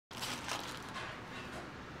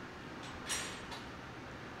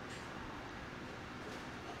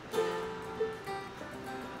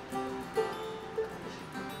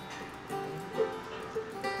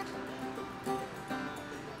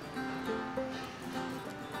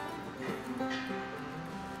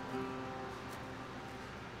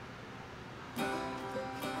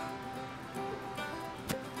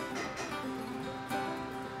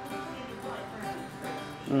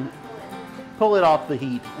pull it off the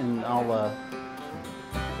heat, and I'll.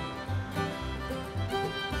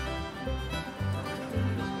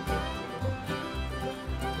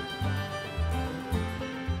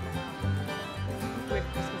 With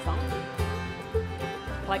Christmas on.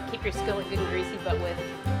 Like keep your skillet good and greasy, but with.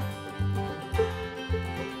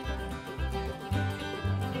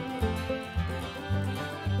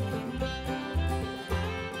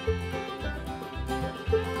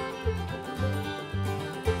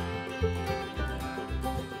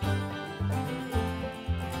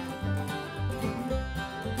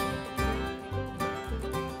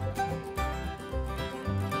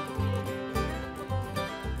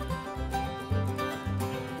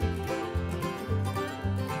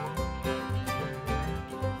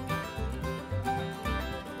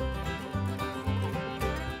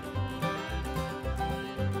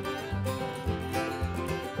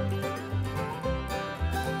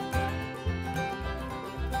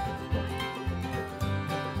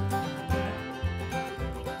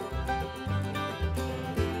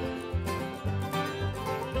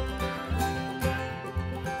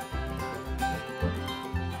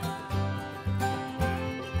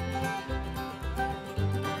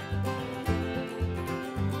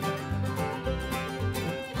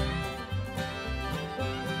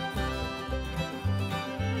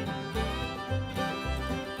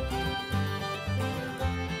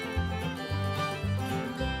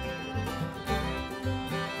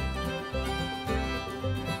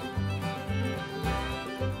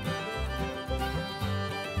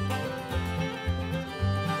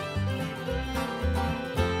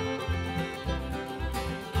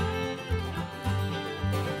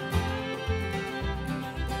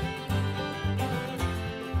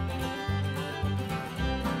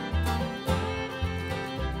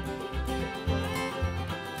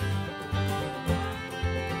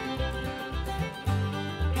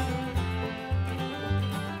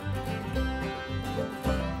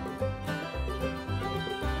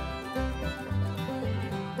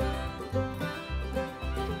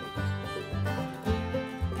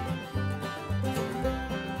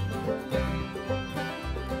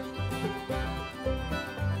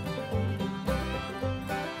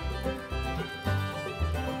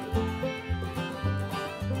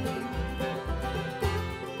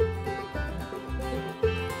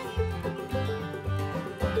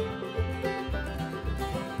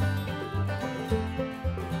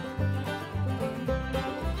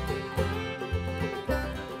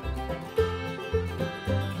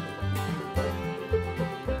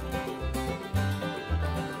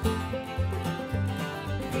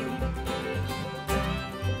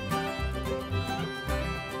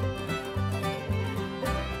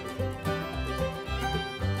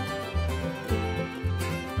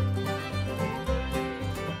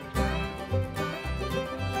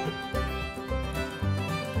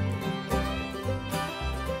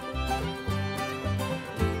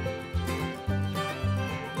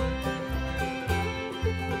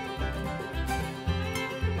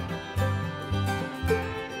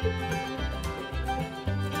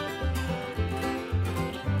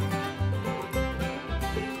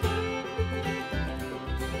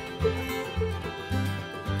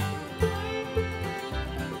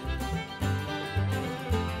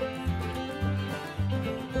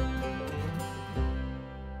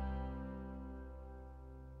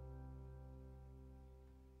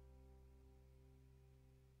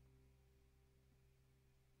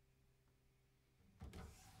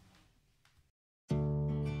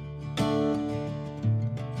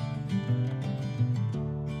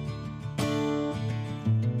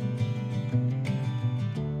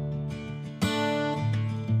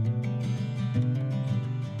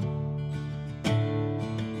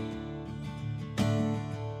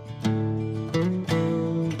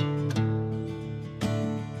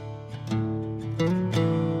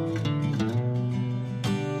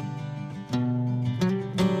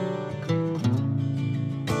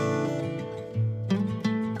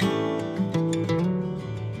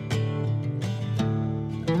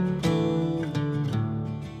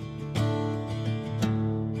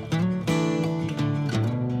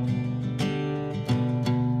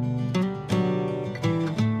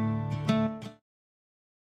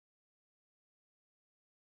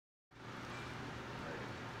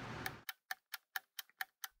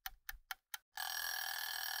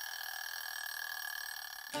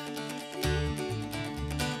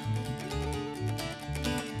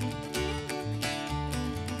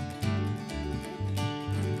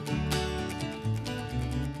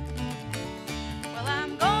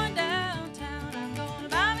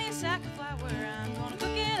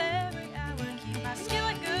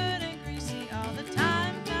 Skillet good and greasy all the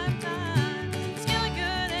time, time, time.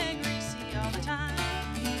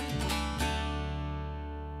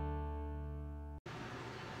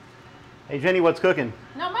 Hey Jenny, what's cooking?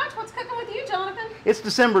 Not much. What's cooking with you, Jonathan? It's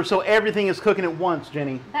December, so everything is cooking at once,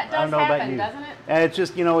 Jenny. That I don't does know about happen, you. doesn't it? And it's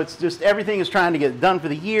just, it's just everything is trying to get done for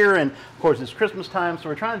the year, and of course it's Christmas time, so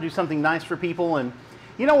we're trying to do something nice for people. And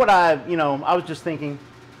you know what I was just thinking.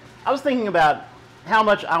 I was thinking about how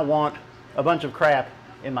much I want a bunch of crap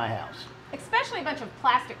in my house. Especially a bunch of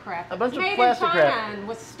plastic crap. A bunch of made plastic in China crap. and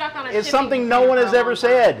was stuck on a It's shipping something no container one for has a ever long time.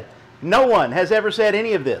 said. No one has ever said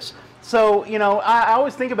any of this. So, I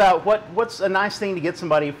always think about what's a nice thing to get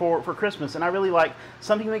somebody for Christmas, and I really like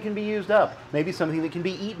something that can be used up. Maybe something that can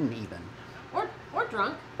be eaten even. Or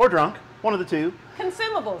drunk. Or drunk. One of the two.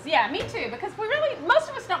 Consumables. Yeah, me too. Because most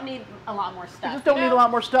of us don't need a lot more stuff. You just don't need a lot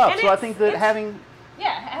more stuff. And so I think that having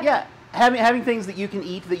things that you can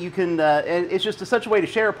eat, that you can, it's just such a way to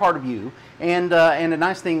share a part of you, and a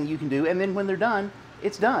nice thing that you can do. And then when they're done,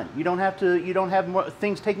 it's done. You don't have more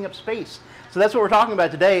things taking up space. So that's what we're talking about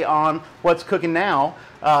today on What's Cooking Now,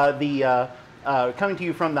 coming to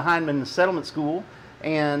you from the Hindman Settlement School,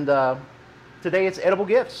 and today it's edible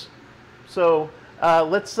gifts. So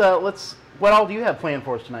let's. What all do you have planned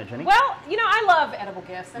for us tonight, Jenny? Well, I love edible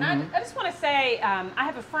gifts, and I just want to say I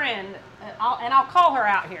have a friend, and I'll call her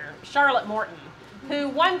out here, Charlotte Morton, who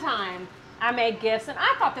one time I made gifts, and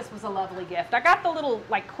I thought this was a lovely gift. I got the little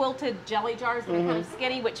quilted jelly jars that are kind of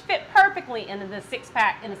skinny, which fit perfectly into the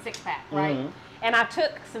six-pack, right? And I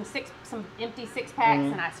took some empty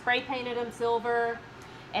six-packs and I spray painted them silver,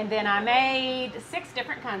 and then I made 6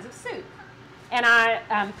 different kinds of soup. And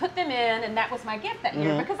I put them in, and that was my gift that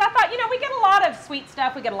year because I thought, we get a lot of sweet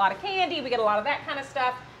stuff, we get a lot of candy, we get a lot of that kind of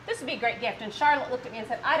stuff. This would be a great gift. And Charlotte looked at me and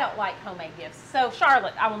said, I don't like homemade gifts. So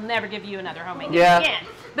Charlotte, I will never give you another homemade gift again.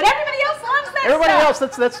 But everybody else loves that Everybody stuff. else,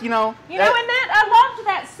 that's and I loved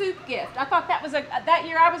that soup gift. I thought that was that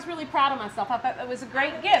year I was really proud of myself. I thought that was a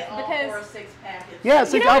great gift because for a 6-pack. Yeah,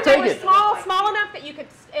 I'll take it. Small enough that you could,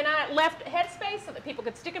 and I left headspace so that people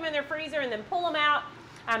could stick them in their freezer and then pull them out.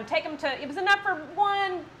 Take them to, it was enough for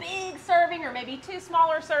 1 big serving or maybe 2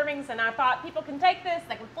 smaller servings, and I thought people can take this,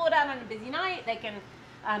 they can pull it out on a busy night, they can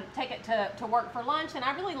take it to work for lunch, and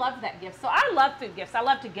I really loved that gift. So I love food gifts. I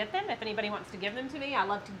love to get them. If anybody wants to give them to me, I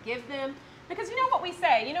love to give them, because you know what we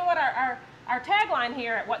say, you know what our tagline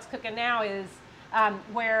here at What's Cooking Now is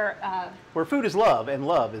where food is love, and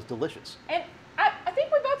love is delicious. And I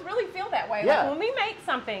think we both really feel that way. Yeah. Like when we make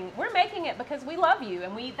something, we're making it because we love you,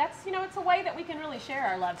 and that's it's a way that we can really share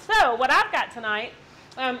our love. So what I've got tonight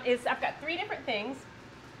is I've got 3 different things.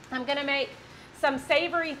 I'm going to make some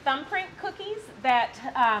savory thumbprint cookies that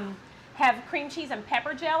have cream cheese and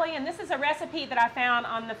pepper jelly, and this is a recipe that I found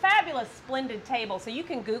on the fabulous Splendid Table. So you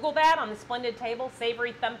can Google that on the Splendid Table,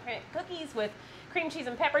 savory thumbprint cookies with cream cheese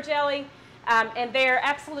and pepper jelly. And they're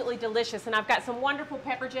absolutely delicious. And I've got some wonderful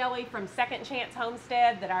pepper jelly from Second Chance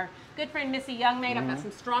Homestead that our good friend Missy Young made. I've got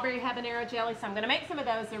some strawberry habanero jelly, so I'm going to make some of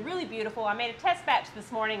those. They're really beautiful. I made a test batch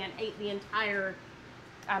this morning and ate the entire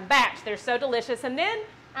batch. They're so delicious. And then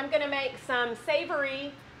I'm going to make some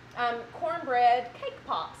savory cornbread cake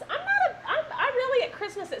pops. I really, at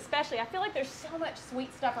Christmas especially, I feel like there's so much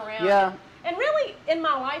sweet stuff around. Yeah. And really, in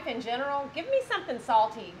my life in general, give me something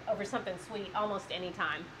salty over something sweet almost any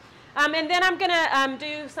time. And then I'm going to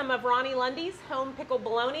do some of Ronnie Lundy's home pickled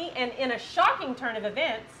bologna. And in a shocking turn of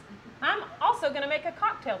events, I'm also going to make a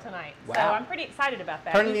cocktail tonight. Wow. So I'm pretty excited about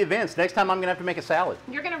that. Turning the events. Next time I'm going to have to make a salad.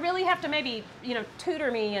 You're going to really have to maybe,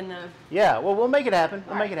 tutor me in the... Yeah, well, we'll make it happen.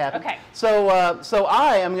 We'll make it happen. Okay. So, so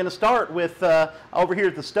I am going to start with, over here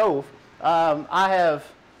at the stove, I have,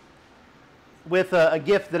 with a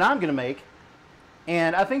gift that I'm going to make.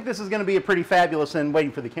 And I think this is going to be a pretty fabulous, and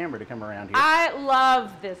waiting for the camera to come around here. I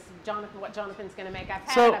love this, Jonathan, what Jonathan's going to make.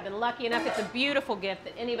 I've been lucky enough. It's a beautiful gift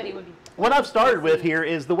that anybody would be... What I've started with here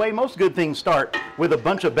is the way most good things start, with a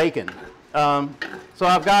bunch of bacon. So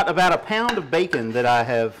I've got about a pound of bacon that I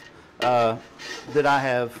have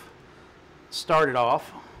started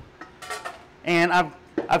off. And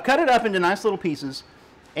I've cut it up into nice little pieces,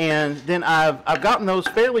 and then I've gotten those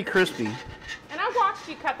fairly crispy. I watched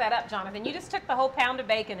you cut that up, Jonathan. You just took the whole pound of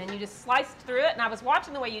bacon and you just sliced through it, and I was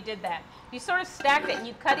watching the way you did that. You sort of stacked it and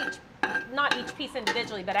you cut not each piece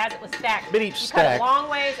individually, but as it was stacked. But each you stack. cut it long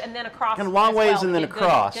ways and then across. Kind of long ways and then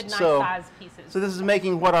across. Good nice sized pieces. So this is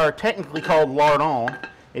making what are technically called lardons,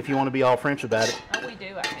 if you want to be all French about it. Oh, we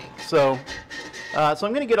do, I think. So, so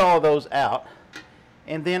I'm going to get all of those out,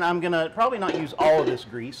 and then I'm going to probably not use all of this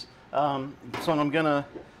grease. So I'm going to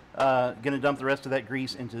dump the rest of that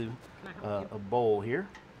grease into a bowl here.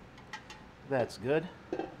 That's good.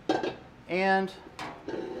 And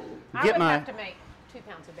I would have to make 2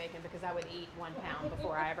 pounds of bacon because I would eat 1 pound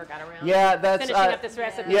before I ever got around Yeah, to that's finishing up this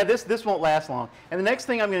recipe. yeah. This won't last long. And the next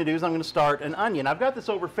thing I'm going to do is I'm going to start an onion. I've got this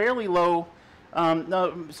over fairly low,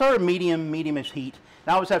 no, sort of medium-ish heat.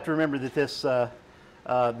 And I always have to remember that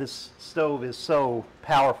this stove is so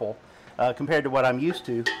powerful compared to what I'm used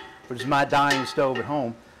to, which is my dying stove at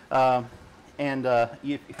home.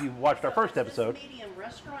 If you've watched our first episode, Medium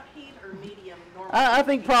restaurant heat or medium normal? I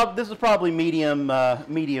think this is probably medium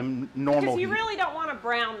normal Because you heat. really don't want to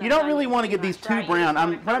brown them. You don't really want to get these too right? brown.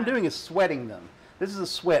 What I'm doing is sweating them. This is a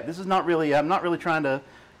sweat. This is not really. I'm not really trying to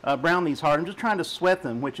brown these hard. I'm just trying to sweat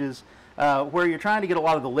them, which is where you're trying to get a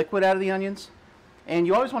lot of the liquid out of the onions. And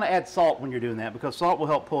you always want to add salt when you're doing that because salt will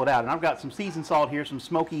help pull it out. And I've got some seasoned salt here, some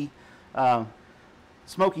smoky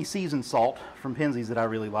seasoned salt from Penzeys that I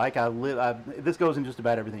really like. This goes in just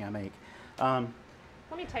about everything I make.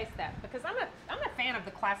 Let me taste that because I'm a fan of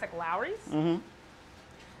the classic Lowry's. Mm-hmm.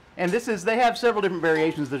 And they have several different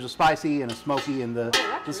variations. There's a spicy and a smoky, and the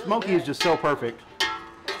really smoky good. is just so perfect.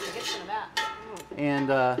 Get some of that. And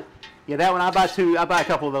yeah, that one I buy a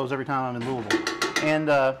couple of those every time I'm in Louisville.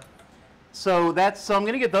 And so I'm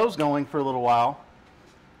going to get those going for a little while,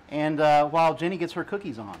 and while Jenny gets her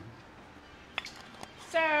cookies on.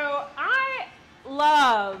 So I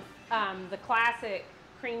love the classic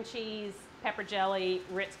cream cheese, pepper jelly,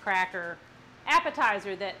 Ritz cracker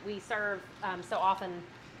appetizer that we serve so often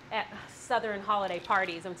at Southern holiday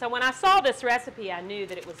parties. And so when I saw this recipe, I knew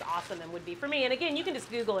that it was awesome and would be for me. And again, you can just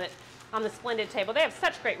Google it on the Splendid table. They have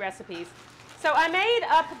such great recipes. So I made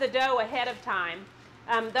up the dough ahead of time.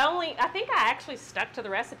 I think I actually stuck to the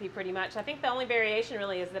recipe pretty much. I think the only variation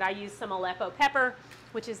really is that I used some Aleppo pepper,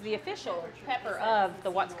 which is the official pepper of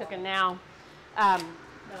the What's Cookin' Now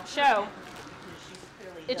show.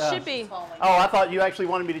 It should be. Oh, I thought you actually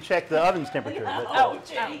wanted me to check the oven's temperature. Right.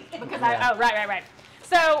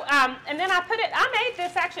 So, and then I made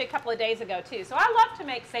this actually a couple of days ago too. So I love to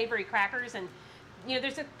make savory crackers, and you know,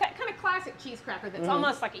 there's a kind of classic cheese cracker that's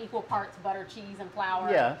almost like equal parts butter, cheese, and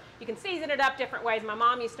flour. Yeah. You can season it up different ways. My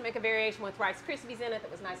mom used to make a variation with Rice Krispies in it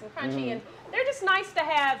that was nice and crunchy, and they're just nice to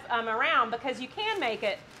have around because you can make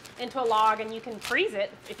it into a log and you can freeze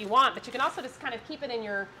it if you want, but you can also just kind of keep it in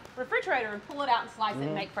your refrigerator and pull it out and slice it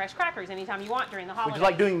and make fresh crackers anytime you want during the holidays. Which is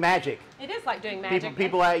like doing magic. It is like doing magic.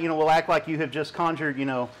 People will act like you have just conjured,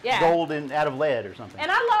 gold out of lead or something.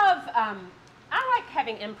 And I like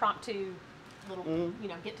having impromptu little,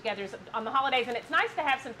 get-togethers on the holidays, and it's nice to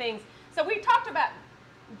have some things. So we talked about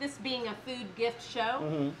this being a food gift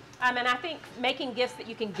show, and I think making gifts that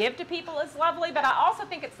you can give to people is lovely, but I also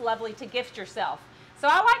think it's lovely to gift yourself. So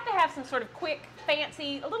I like to have some sort of quick,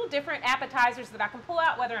 fancy, a little different appetizers that I can pull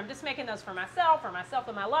out, whether I'm just making those for myself or myself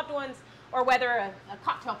and my loved ones, or whether a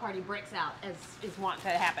cocktail party breaks out, as is wont to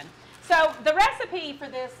happen. So the recipe for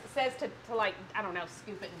this says to like, I don't know,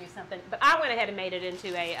 scoop it and do something, but I went ahead and made it into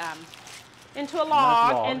a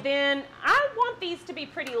log, and then I want these to be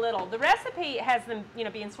pretty little. The recipe has them,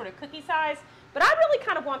 being sort of cookie size, but I really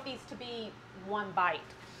kind of want these to be one bite.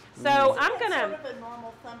 So I'm gonna sort of a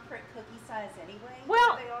normal thumbprint cookie size anyway.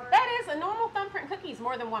 Well, they are. that is a normal thumbprint cookie is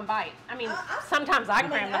more than one bite. I mean, sometimes I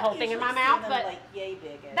cram the whole thing in my mouth, but like yay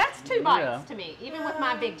big. that's 2 bites to me, even with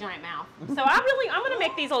my big giant mouth. So I'm gonna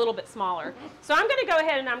make these a little bit smaller. So I'm gonna go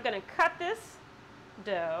ahead and I'm gonna cut this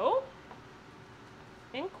dough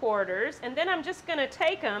in quarters, and then I'm just gonna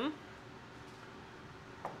take them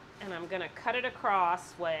and I'm gonna cut it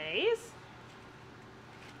across ways.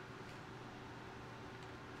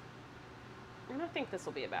 And I think this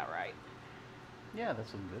will be about right. Yeah,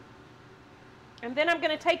 that's looking good. And then I'm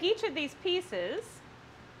going to take each of these pieces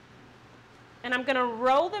and I'm going to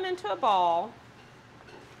roll them into a ball.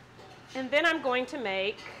 And then I'm going to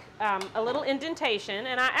make a little indentation.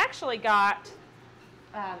 And I actually got,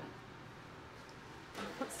 let's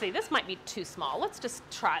see, this might be too small. Let's just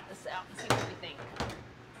try this out and see what we think.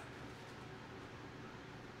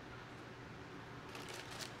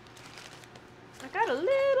 I got a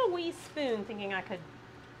little wee spoon thinking I could.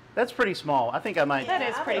 That's pretty small. I think I might. That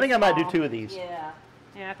is pretty I think I might do small. 2 of these. Yeah.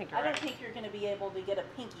 Yeah, I think you're I right. don't think you're going to be able to get a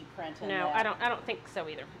pinky print in No, that. I don't think so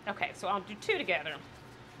either. Okay, so I'll do 2 together.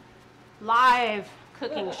 Live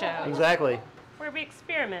cooking show Exactly. where we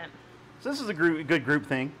experiment. So this is a good group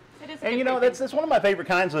thing. It is a And good group that's one of my favorite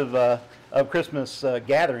kinds of Christmas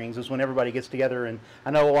gatherings is when everybody gets together. And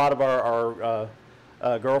I know a lot of our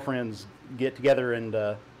girlfriends get together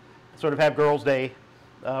and sort of have girls' day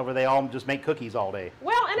where they all just make cookies all day.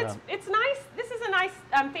 Well, and it's nice. This is a nice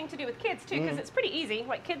thing to do with kids too, because it's pretty easy.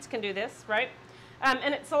 Like kids can do this, right?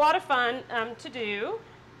 And it's a lot of fun to do,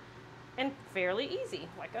 and fairly easy,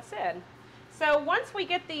 like I said. So once we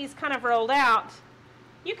get these kind of rolled out,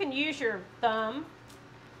 you can use your thumb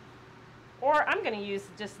or I'm going to use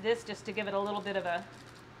just this just to give it a little bit of a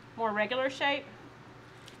more regular shape.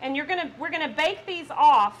 And we're going to bake these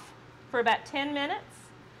off for about 10 minutes,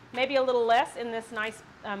 maybe a little less in this nice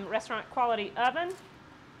restaurant quality oven.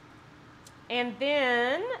 And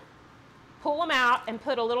then pull them out and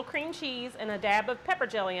put a little cream cheese and a dab of pepper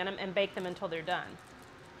jelly in them and bake them until they're done.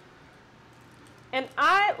 And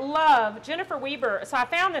I love Jennifer Weber, so I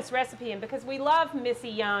found this recipe, and because we love Missy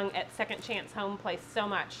Young at Second Chance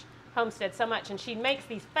Homestead so much, and she makes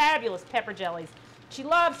these fabulous pepper jellies. She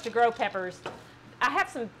loves to grow peppers. I have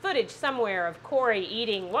some footage somewhere of Corey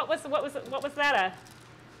eating, what was that,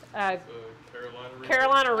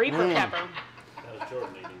 Carolina Reaper pepper. That was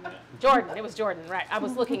Jordan eating that. Jordan, it was Jordan, right. I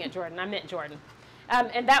was looking at Jordan, I meant Jordan.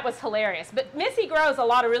 And that was hilarious. But Missy grows a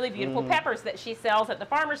lot of really beautiful peppers that she sells at the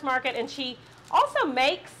farmer's market, and she also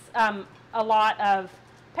makes a lot of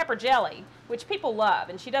pepper jelly, which people love.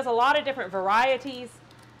 And she does a lot of different varieties,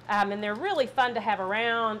 and they're really fun to have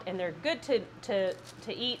around, and they're good to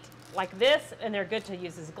eat like this, and they're good to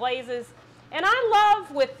use as glazes. And I love,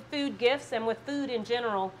 with food gifts and with food in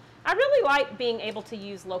general, I really like being able to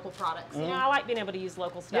use local products. You know, I like being able to use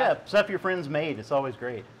local stuff. Yeah, stuff your friends made. It's always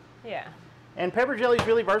great. Yeah. And pepper jelly is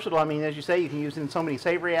really versatile. I mean, as you say, you can use it in so many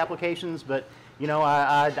savory applications, but, you know,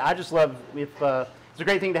 I just love, if it's a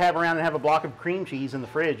great thing to have around and have a block of cream cheese in the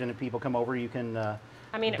fridge, and if people come over, you can I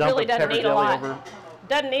mean, it dump really doesn't pepper need a jelly lot. over.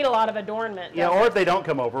 Doesn't need a lot of adornment. Yeah, does or it? if they don't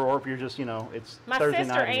come over, or if you're just, you know, it's My Thursday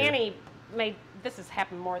sister night. Annie made, this has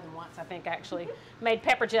happened more than once, I think, actually, made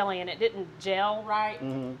pepper jelly and it didn't gel right.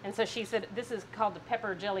 And so she said, this is called the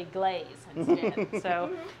pepper jelly glaze instead. So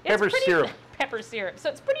it's Pepper pretty, syrup. Pepper syrup. So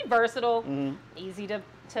it's pretty versatile, easy to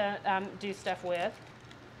do stuff with.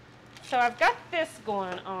 So I've got this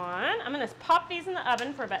going on. I'm going to pop these in the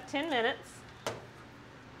oven for about 10 minutes.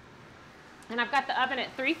 And I've got the oven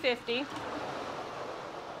at 350.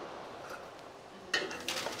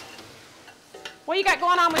 What you got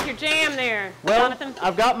going on with your jam there, Well, Jonathan?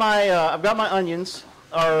 I've got my onions.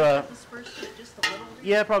 Disperse it just a little.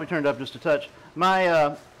 Yeah, probably turned up just a touch.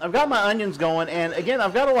 I've got my onions going, and again,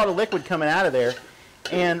 I've got a lot of liquid coming out of there.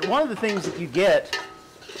 And one of the things that you get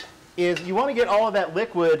is you want to get all of that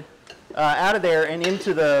liquid out of there and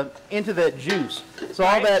into that juice. So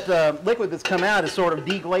all that liquid that's come out is sort of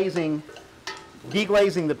deglazing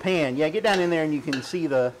the pan. Yeah, get down in there and you can see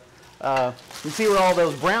where all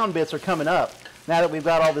those brown bits are coming up now that we've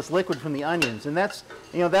got all this liquid from the onions. And that's,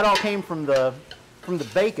 you know, that all came from the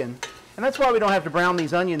bacon. And that's why we don't have to brown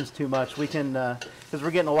these onions too much. We can, because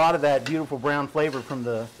we're getting a lot of that beautiful brown flavor from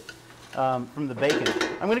the bacon.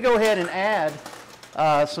 I'm going to go ahead and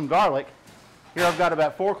add some garlic. Here I've got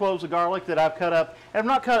about 4 cloves of garlic that I've cut up.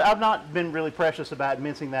 And I've not been really precious about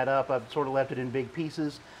mincing that up. I've sort of left it in big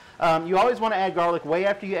pieces. You always want to add garlic way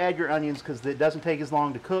after you add your onions because it doesn't take as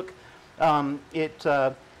long to cook. It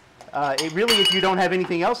really, if you don't have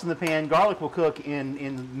anything else in the pan, garlic will cook in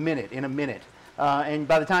a minute. And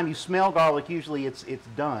by the time you smell garlic, usually it's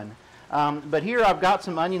done. But here I've got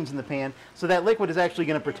some onions in the pan, so that liquid is actually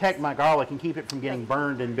going to protect my garlic and keep it from getting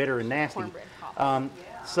burned and bitter and nasty.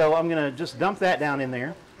 So I'm going to just dump that down in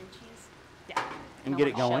there and get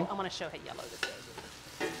it going. I want to show how yellow this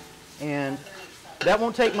is. And that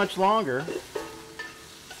won't take much longer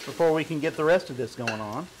before we can get the rest of this going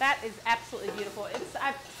on. That is absolutely beautiful.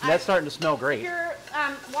 That's starting to smell great. If you're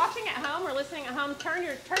watching at home or listening at home, turn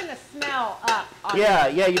the smell up. Yeah,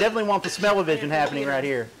 you definitely want the smell-o-vision happening right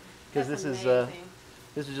here, because That's this amazing.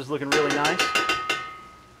 is just looking really nice.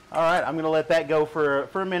 All right, I'm going to let that go for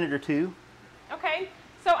a minute or two. Okay,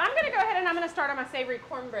 so I'm going to go ahead and I'm going to start on my savory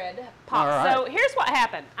cornbread pot. All right. So here's what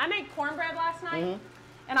happened. I made cornbread last night,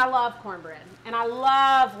 and I love cornbread, and I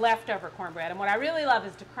love leftover cornbread. And what I really love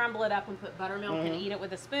is to crumble it up and put buttermilk and eat it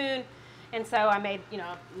with a spoon. And so I made, you know,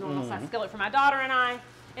 a normal size skillet for my daughter and I.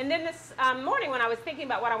 And then this morning when I was thinking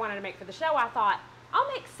about what I wanted to make for the show, I thought, I'll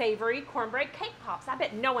make savory cornbread cake pops. I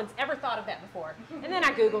bet no one's ever thought of that before. And then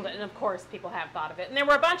I Googled it, and of course people have thought of it. And there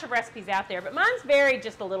were a bunch of recipes out there, but mine's varied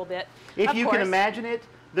just a little bit. If you can imagine it,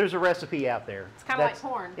 there's a recipe out there. It's kind of like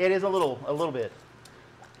corn. It is a little bit.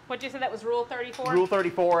 What'd you say that was, Rule 34? Rule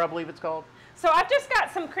 34, I believe it's called. So I've just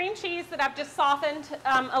got some cream cheese that I've just softened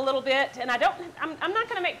a little bit, and I'm not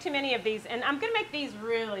going to make too many of these, and I'm going to make these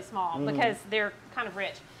really small because they're kind of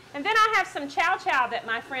rich. And then I have some chow chow that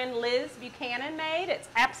my friend Liz Buchanan made. It's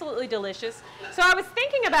absolutely delicious. So I was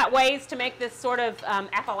thinking about ways to make this sort of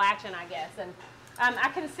Appalachian, I guess, and I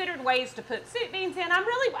considered ways to put soup beans in. I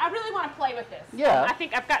really want to play with this. Yeah. I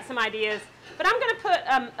think I've got some ideas, but I'm going to put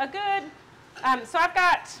a good. So I've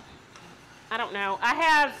got, I don't know, I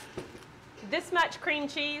have this much cream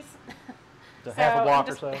cheese. So half a block or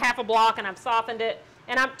just so. half a block, and I've softened it.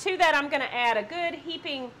 And to that, I'm going to add a good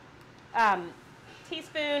heaping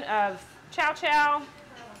teaspoon of chow chow.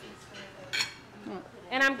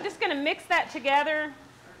 And I'm just going to mix that together.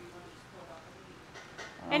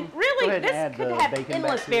 And really, this could have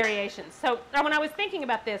endless variations. So when I was thinking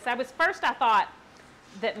about this, I thought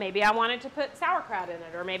that maybe I wanted to put sauerkraut in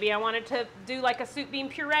it, or maybe I wanted to do like a soup bean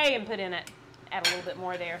puree and put in it, add a little bit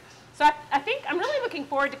more there. So I think I'm really looking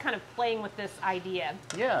forward to kind of playing with this idea.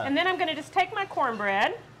 Yeah. And then I'm going to just take my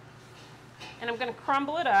cornbread, and I'm going to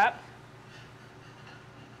crumble it up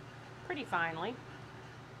pretty finely.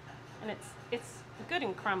 And it's good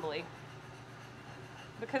and crumbly,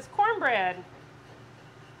 because cornbread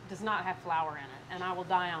does not have flour in it, and I will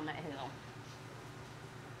die on that hill.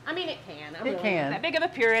 I mean, it can. I'm really not that big of a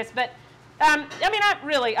purist, but I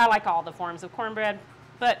mean, I like all the forms of cornbread,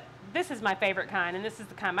 but this is my favorite kind, and this is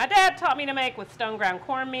the kind my dad taught me to make with stone ground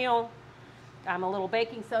cornmeal. A little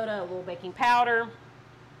baking soda, a little baking powder,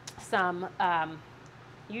 some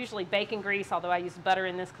usually bacon grease, although I used butter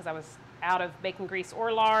in this because I was out of bacon grease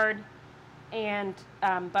or lard, and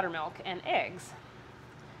buttermilk and eggs.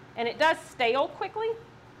 And it does stale quickly,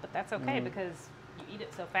 but that's okay because you eat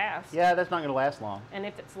it so fast. Yeah, that's not going to last long. And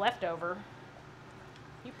if it's leftover,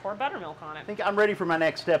 you pour buttermilk on it. I think I'm ready for my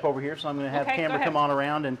next step over here, so I'm going to have Tamara come on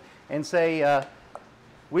around and say,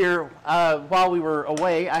 while we were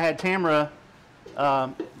away, I had Tamara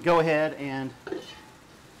go ahead and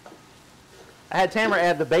I had Tamara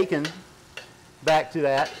add the bacon back to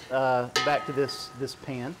that, back to this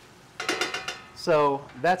pan. So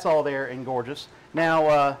that's all there and gorgeous.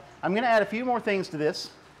 Now I'm going to add a few more things to this.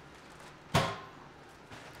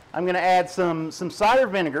 I'm going to add some cider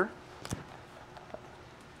vinegar,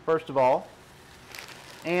 first of all.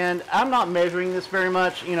 And I'm not measuring this very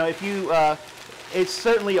much. You know, if you, it's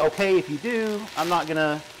certainly okay if you do. I'm not going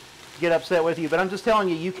to get upset with you, but I'm just telling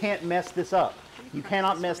you, you can't mess this up. You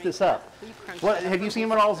cannot mess this up. What, have you seen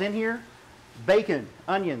what all's in here? Bacon,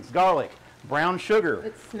 onions, garlic, brown sugar.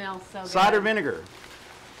 It smells so good. Cider vinegar.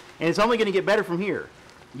 And it's only going to get better from here.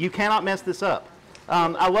 You cannot mess this up.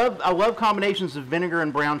 I love combinations of vinegar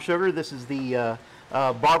and brown sugar. This is the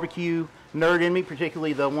barbecue nerd in me,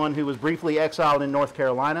 particularly the one who was briefly exiled in North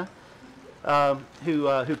Carolina,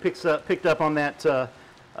 who picked up on that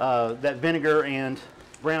that vinegar and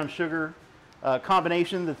brown sugar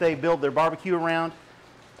combination that they build their barbecue around,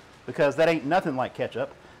 because that ain't nothing like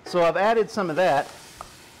ketchup. So I've added some of that,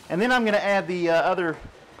 and then I'm going to add the other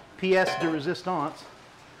pièce de résistance.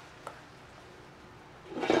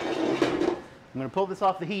 I'm going to pull this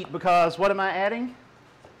off the heat because what am I adding?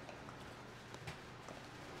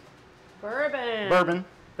 Bourbon. Bourbon.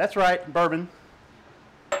 That's right, bourbon.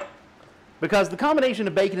 Because the combination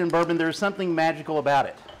of bacon and bourbon, there's something magical about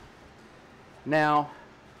it. Now,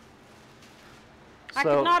 I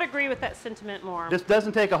could not agree with that sentiment more. This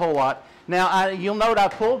doesn't take a whole lot. Now, you'll note I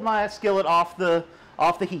pulled my skillet off the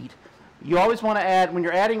heat. You always want to add, when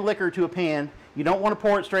you're adding liquor to a pan, you don't want to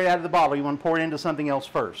pour it straight out of the bottle. You want to pour it into something else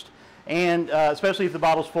first. And especially if the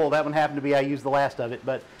bottle's full. That one happened to be, I used the last of it.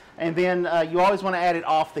 And then you always want to add it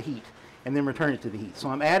off the heat and then return it to the heat. So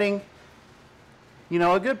I'm adding, you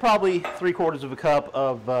know, a good probably 3/4 of a cup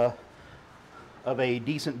of a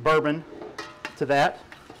decent bourbon to that.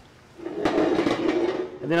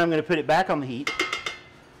 And then I'm going to put it back on the heat.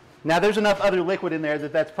 Now there's enough other liquid in there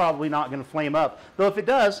that's probably not going to flame up. Though if it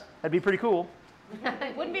does, that'd be pretty cool.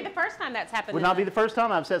 It wouldn't be the first time that's happened. Would not be the first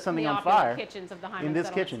time I've set something on fire kitchens of the Hyman in this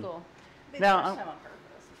Settlement kitchen. School.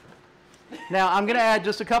 Now I'm going to add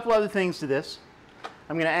just a couple other things to this.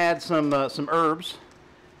 I'm going to add some herbs,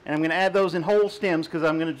 and I'm going to add those in whole stems because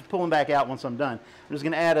I'm going to pull them back out once I'm done. I'm just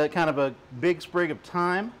going to add a kind of a big sprig of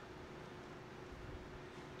thyme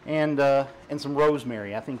and some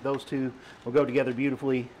rosemary. I think those two will go together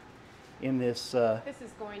beautifully in this. This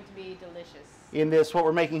is going to be delicious. In this, what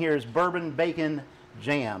we're making here is bourbon bacon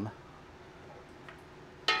jam.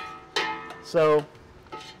 So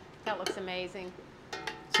that looks amazing.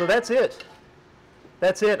 So that's it.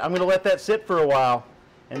 That's it. I'm going to let that sit for a while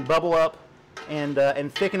and bubble up and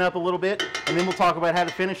thicken up a little bit, and then we'll talk about how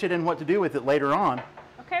to finish it and what to do with it later on.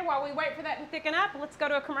 Okay, while we wait for that to thicken up, let's go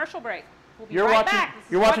to a commercial break. We'll be You're right watching, back.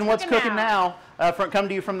 You're watching What's Cooking Now, come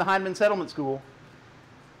to you from the Hyman Settlement School.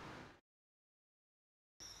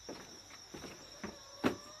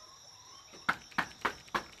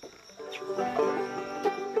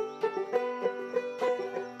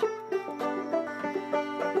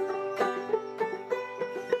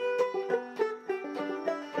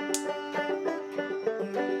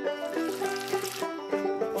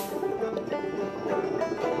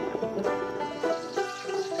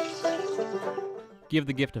 Give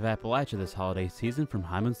the gift of Appalachia this holiday season from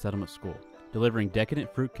Hyman Settlement School. delivering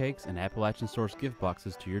decadent fruitcakes and Appalachian-sourced gift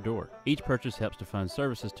boxes to your door. Each purchase helps to fund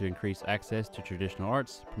services to increase access to traditional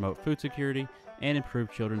arts, promote food security, and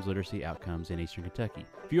improve children's literacy outcomes in Eastern Kentucky.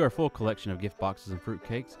 View our full collection of gift boxes and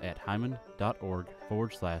fruitcakes at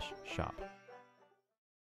hyman.org/shop.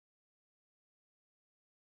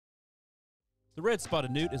 The Red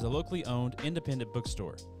Spotted Newt is a locally owned independent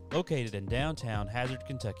bookstore located in downtown Hazard,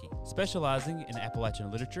 Kentucky, specializing in Appalachian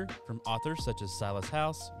literature from authors such as Silas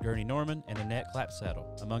House, Gurney Norman, and Annette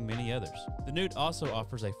Clapsaddle, among many others. The Newt also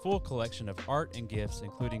offers a full collection of art and gifts,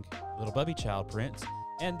 including Little Bubby Child prints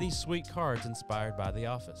and these sweet cards inspired by The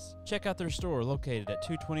Office. Check out their store located at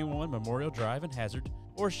 221 Memorial Drive in Hazard,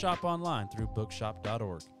 or shop online through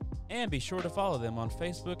bookshop.org. And be sure to follow them on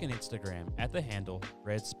Facebook and Instagram at the handle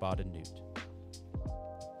Red Spotted Newt.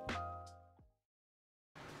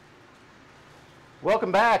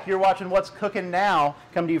 Welcome back. You're watching What's Cooking Now,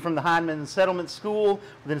 coming to you from the Hindman Settlement School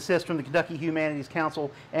with an assist from the Kentucky Humanities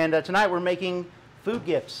Council. And tonight we're making food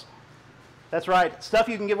gifts. That's right, stuff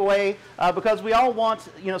you can give away because we all want,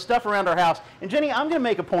 stuff around our house. And Jenny, I'm going to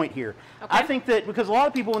make a point here. Okay. I think that because a lot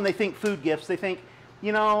of people, when they think food gifts, they think,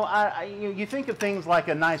 you think of things like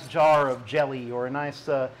a nice jar of jelly or a nice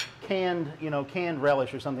canned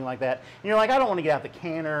relish or something like that. And you're like, I don't want to get out the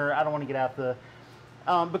canner. I don't want to get out the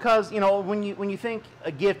because when you think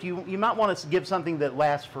a gift, you might want to give something that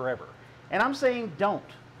lasts forever. And I'm saying don't.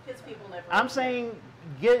 Because people never. I'm saying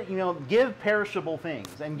give perishable things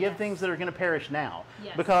and give things that are going to perish now.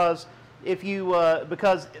 Yes. Because if you a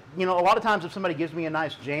lot of times if somebody gives me a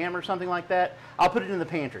nice jam or something like that, I'll put it in the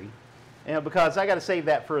pantry, because I got to save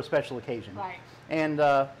that for a special occasion. Right. And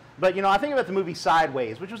but I think about the movie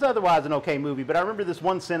Sideways, which was otherwise an okay movie, but I remember this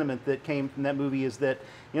one sentiment that came from that movie is that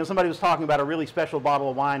somebody was talking about a really special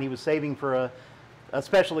bottle of wine he was saving for a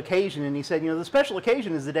special occasion, and he said, the special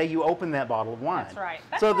occasion is the day you open that bottle of wine. That's right.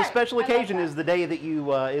 So the special occasion is the day that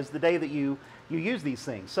you use these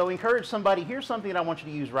things. So encourage somebody. Here's something that I want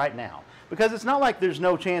you to use right now, because it's not like there's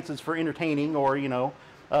no chances for entertaining or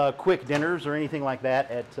quick dinners or anything like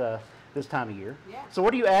that at this time of year. Yeah. So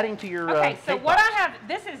what are you adding to your Okay, so cake what box? I have,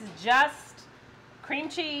 this is just cream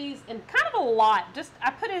cheese and kind of a lot.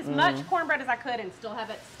 I put as much cornbread as I could and still have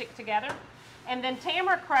it stick together. And then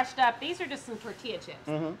tamara crushed up. These are just some tortilla chips.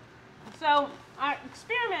 So I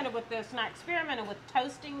experimented with this, and I experimented with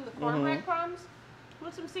toasting the cornbread crumbs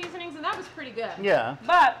with some seasonings, and that was pretty good. Yeah.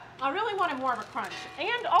 But I really wanted more of a crunch.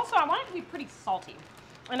 And also I want it to be pretty salty.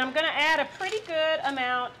 And I'm going to add a pretty good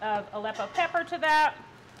amount of Aleppo pepper to that.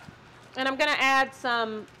 And I'm going to add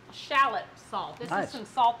some shallot salt. This is some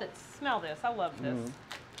salt smell this. I love this.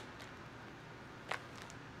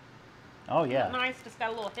 Oh, yeah. Nice. Just got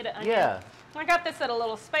a little hit of onion. Yeah. I got this at a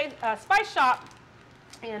little spice shop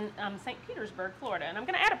in St. Petersburg, Florida. And I'm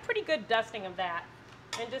going to add a pretty good dusting of that.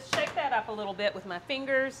 And just shake that up a little bit with my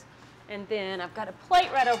fingers. And then I've got a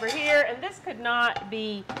plate right over here. And this could not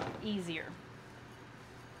be easier.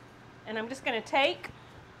 And I'm just going to take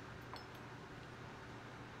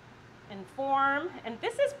and form, and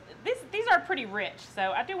these are pretty rich,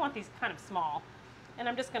 so I do want these kind of small. And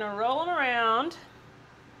I'm just going to roll them around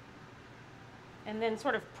and then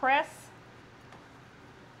sort of press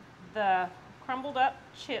the crumbled up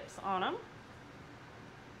chips on them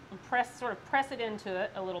and sort of press it into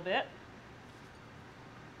it a little bit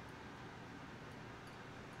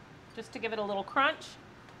just to give it a little crunch.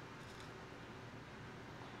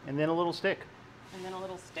 And then a little stick. And then a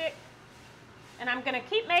little stick. And I'm going to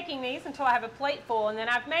keep making these until I have a plate full. And then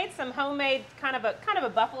I've made some homemade kind of a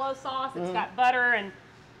buffalo sauce. It's got butter and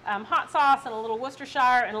hot sauce and a little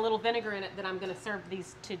Worcestershire and a little vinegar in it that I'm going to serve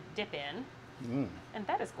these to dip in. And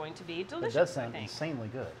that is going to be delicious. It does sound insanely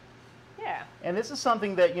good. Yeah. And this is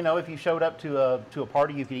something that, if you showed up to a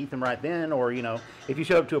party, you could eat them right then. Or, if you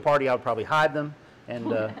showed up to a party, I would probably hide them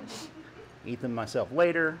and eat them myself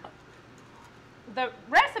later. The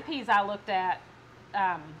recipes I looked at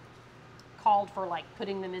called for like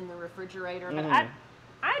putting them in the refrigerator, but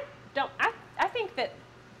I think that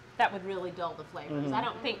would really dull the flavors. I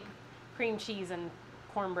don't think cream cheese and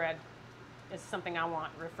cornbread is something I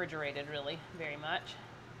want refrigerated really very much.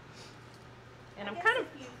 And I'm kind of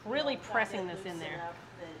really pressing this in there.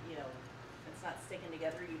 Then, it's not sticking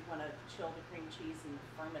together. You'd want to chill the cream cheese and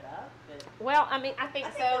firm it up. But well, I mean, I think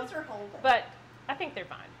so. Those are holding. But I think they're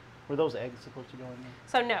fine. Were those eggs supposed to go in there?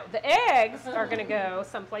 So no, the eggs are going to go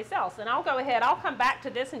someplace else. And I'll go ahead, I'll come back to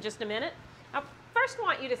this in just a minute. I first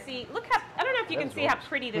want you to see, look how, I don't know if you can see how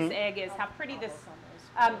pretty this egg is, how pretty this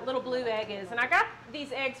little blue egg is. And I got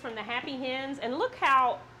these eggs from the Happy Hens, and look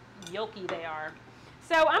how yolky they are.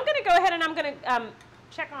 So I'm going to go ahead and I'm going to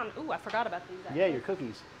check on, ooh, I forgot about these. Actually. Yeah, your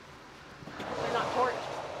cookies. They're not torched.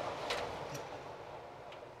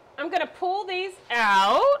 I'm going to pull these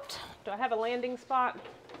out. Do I have a landing spot?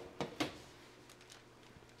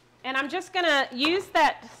 And I'm just going to use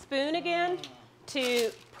that spoon again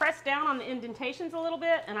to press down on the indentations a little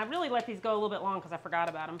bit. And I really let these go a little bit long because I forgot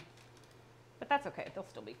about them. But that's okay. They'll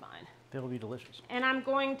still be fine. They'll be delicious. And I'm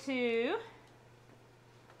going to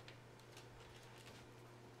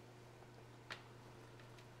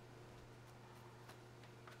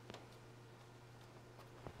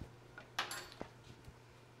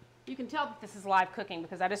you can tell that this is live cooking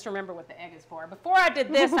because I just remember what the egg is for. Before I did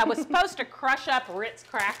this, I was supposed to crush up Ritz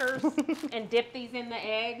crackers and dip these in the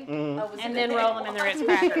egg and then roll them in the Ritz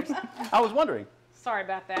crackers. I was wondering. Sorry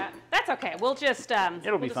about that. That's okay. We'll just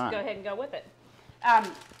It'll be just fine. go ahead and go with it.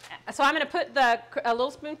 So I'm going to put a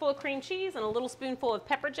little spoonful of cream cheese and a little spoonful of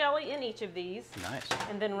pepper jelly in each of these. Nice.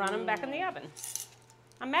 And then run them back in the oven.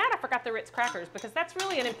 I'm mad I forgot the Ritz crackers because that's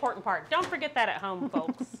really an important part. Don't forget that at home,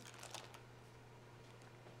 folks.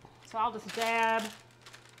 So I'll just dab.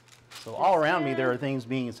 So all around me, there are things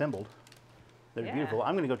being assembled. They're Yeah. beautiful.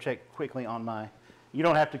 I'm going to go check quickly on my. You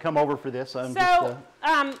don't have to come over for this. I'm So,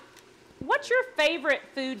 what's your favorite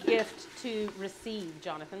food gift to receive,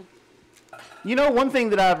 Jonathan? You know, one thing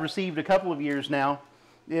that I've received a couple of years now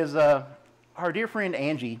is our dear friend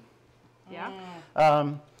Angie, Yeah.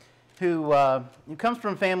 who comes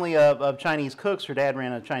from a family of Chinese cooks. Her dad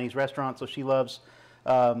ran a Chinese restaurant, so she loves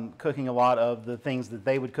cooking a lot of the things that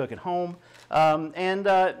they would cook at home.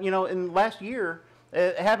 You know, in last year,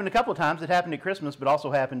 it happened a couple of times. It happened at Christmas, but also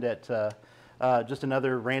happened at just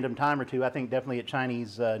another random time or two. I think definitely at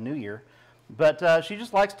Chinese New Year. But she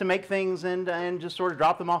just likes to make things and just sort of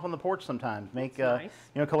drop them off on the porch sometimes. Make nice.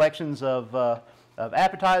 You know, collections of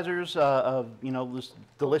appetizers, of you know, just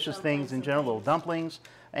delicious things in general, little dumplings,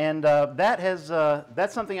 and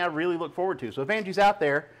that's something I really look forward to. So if Angie's out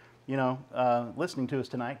there, you know, listening to us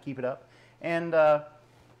tonight, keep it up. And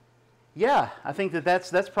yeah, I think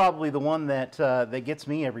that's probably the one that that gets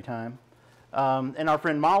me every time. And our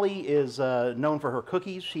friend Molly is known for her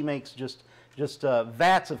cookies. She makes just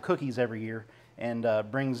vats of cookies every year, and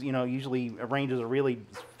brings, you know, usually arranges a really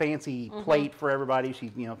fancy plate for everybody.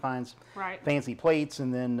 She, you know, finds fancy plates,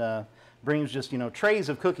 and then brings just, you know, trays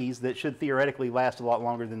of cookies that should theoretically last a lot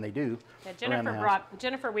longer than they do. Yeah,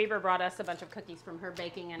 Jennifer Weaver brought us a bunch of cookies from her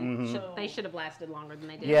baking, and they should have lasted longer than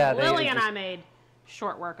they did. Yeah, Lily and I made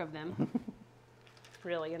short work of them,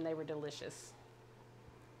 really, and they were delicious.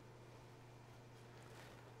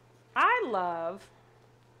 I love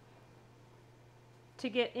to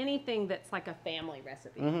get anything that's like a family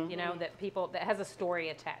recipe, you know, that has a story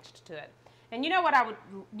attached to it. And you know what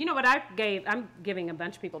I'm giving a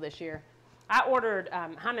bunch of people this year. I ordered,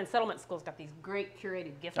 Hyman Settlement School's got these great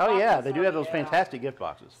curated gift boxes. Oh yeah, they do have those fantastic gift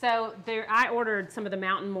boxes. So I ordered some of the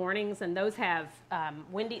Mountain Mornings, and those have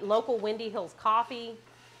local Windy Hills coffee.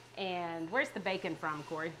 And where's the bacon from,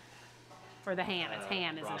 Corey? Or the ham? It's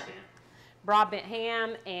ham, isn't it? Broadbent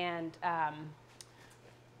ham and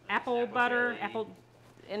apple butter,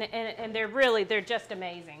 and they're just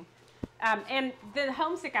amazing. And the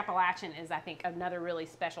Homesick Appalachian is, I think, another really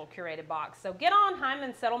special curated box. So get on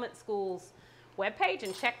Hyman Settlement School's webpage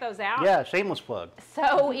and check those out. Yeah, shameless plug.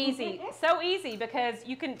 So easy because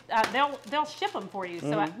you can they'll ship them for you. So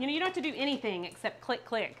you know, you don't have to do anything except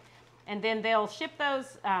click, and then they'll ship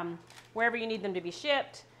those wherever you need them to be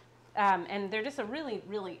shipped. And they're just a really,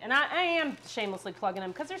 and I am shamelessly plugging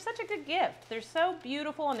them because they're such a good gift. They're so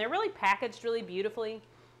beautiful, and they're really packaged really beautifully.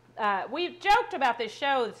 We joked about this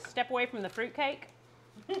show, Step Away from the Fruitcake,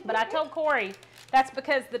 but I told Corey that's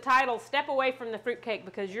because the title, Step Away from the Fruitcake,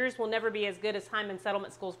 because yours will never be as good as Hyman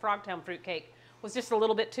Settlement School's Frogtown Fruitcake, was just a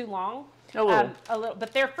little bit too long. A little,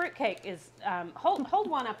 but their fruitcake is, hold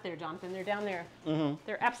one up there, Jonathan. They're down there.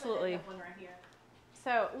 They're absolutely. I have one right here.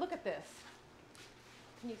 So look at this.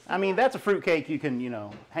 I mean, that's a fruitcake you can, you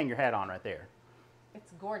know, hang your hat on right there.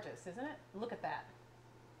 It's gorgeous, isn't it? Look at that.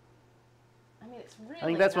 I mean, it's really I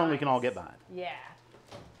think that's nice. one we can all get behind. Yeah.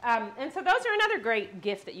 And so those are another great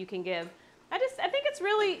gift that you can give. I think it's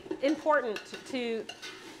really important to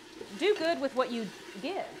do good with what you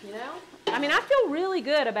give, you know? I mean, I feel really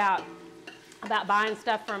good about buying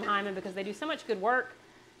stuff from Hyman because they do so much good work.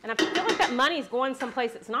 And I feel like that money's going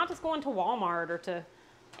someplace. It's not just going to Walmart or to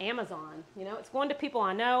Amazon, you know? It's going to people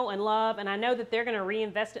I know and love, and I know that they're going to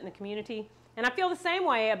reinvest it in the community. And I feel the same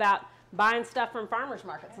way about buying stuff from farmers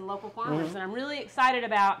markets and local farmers. And I'm really excited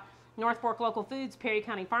about North Fork Local Foods, Perry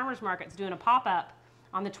County Farmers Market's doing a pop-up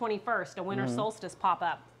on the 21st, a winter solstice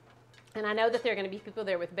pop-up. And I know that there are going to be people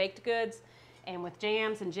there with baked goods and with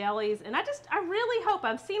jams and jellies. And I really hope,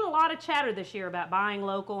 I've seen a lot of chatter this year about buying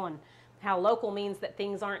local and how local means that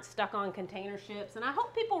things aren't stuck on container ships. And I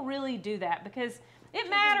hope people really do that because It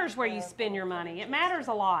matters where you spend your money. It matters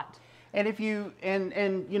a lot. And if you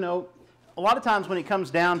and you know, a lot of times when it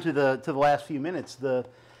comes down to the last few minutes, you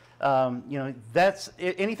know, that's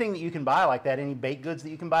anything that you can buy like that, any baked goods that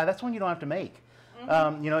you can buy, that's one you don't have to make.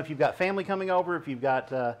 You know, if you've got family coming over, if you've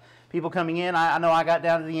got people coming in, I know I got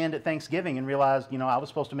down to the end at Thanksgiving and realized, you know, I was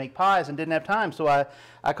supposed to make pies and didn't have time, so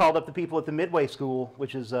I called up the people at the Midway School,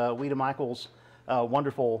 which is Weta Michael's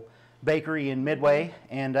wonderful bakery in Midway,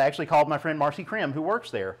 and I actually called my friend Marcy Krim, who works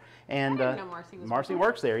there. And I didn't know Marcy was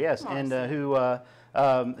works there, yes, Marcy. and who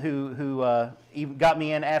even got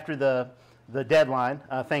me in after the deadline.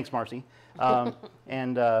 Thanks, Marcy.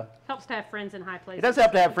 And helps to have friends in high places. it does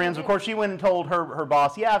help to have friends. Of course, she went and told her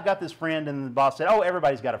boss, "Yeah, I've got this friend," and the boss said, "Oh,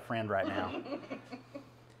 everybody's got a friend right now."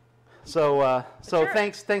 So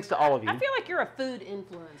thanks to all of you. I feel like you're a food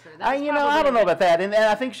influencer. I don't know about that, and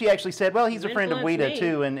I think she actually said, "Well, he's a friend of influenced Weta me.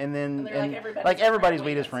 too," and then And they're like, like everybody's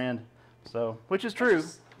Weta's Weta's friend. So, which is true,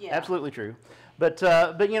 yeah. absolutely true. But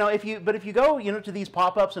you know, if you go, you know, to these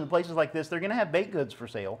pop-ups and places like this, they're going to have baked goods for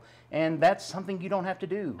sale, and that's something you don't have to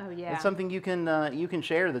do. Oh, yeah. It's something you can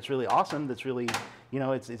share. That's really awesome. That's really, you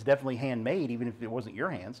know, it's definitely handmade, even if it wasn't your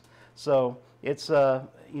hands. So it's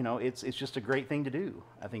you know, it's just a great thing to do,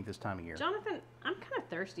 I think, this time of year. Jonathan, I'm kind of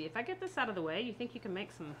thirsty. If I get this out of the way, you think you can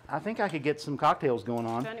make some? I think I could get some cocktails going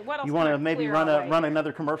on. Johnny, what else You can want I to maybe clear run away here?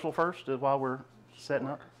 another commercial first while we're setting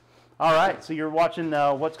up? All right, so you're watching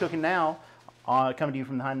What's Cooking Now, coming to you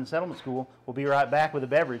from the Hyman Settlement School. We'll be right back with a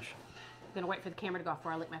beverage. I'm going to wait for the camera to go off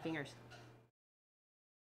before I lick my fingers.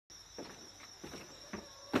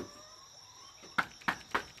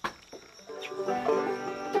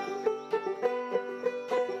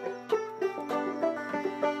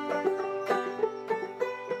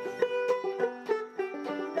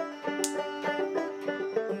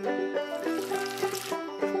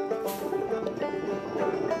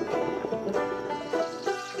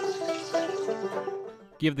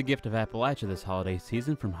 Give the gift of Appalachia this holiday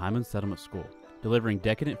season from Hyman Settlement School, delivering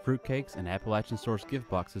decadent fruitcakes and Appalachian-sourced gift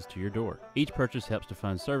boxes to your door. Each purchase helps to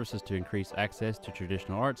fund services to increase access to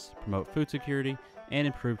traditional arts, promote food security, and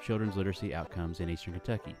improve children's literacy outcomes in Eastern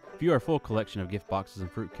Kentucky. View our full collection of gift boxes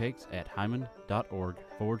and fruitcakes at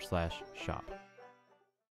hyman.org/shop.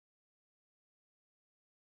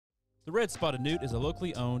 The Red Spotted Newt is a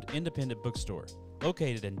locally owned independent bookstore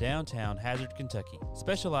located in downtown Hazard, Kentucky,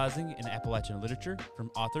 specializing in Appalachian literature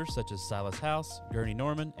from authors such as Silas House, Gurney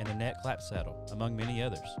Norman, and Annette Clapsaddle, among many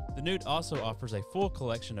others. The Newt also offers a full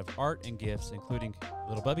collection of art and gifts, including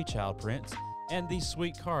Little Bubby Child prints and these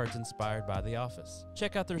sweet cards inspired by The Office.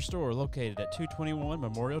 Check out their store located at 221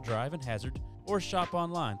 Memorial Drive in Hazard, or shop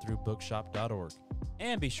online through bookshop.org.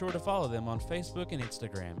 And be sure to follow them on Facebook and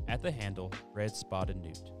Instagram at the handle Red Spotted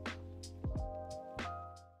Newt.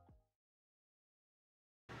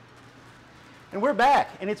 And we're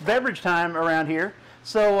back, and it's beverage time around here.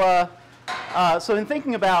 So, so in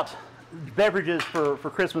thinking about beverages for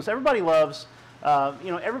Christmas, everybody loves,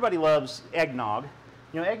 you know, everybody loves eggnog.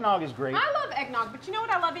 You know, eggnog is great. I love eggnog, but you know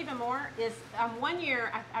what I love even more is one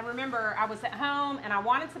year I remember I was at home and I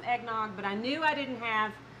wanted some eggnog, but I knew I didn't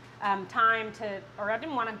have time to, or I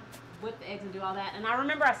didn't want to whip the eggs and do all that. And I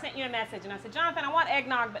remember I sent you a message and I said, Jonathan, I want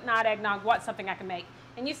eggnog, but not eggnog. What's something I can make?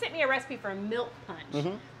 And you sent me a recipe for a milk punch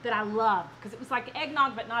that I love because it was like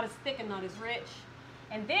eggnog, but not as thick and not as rich.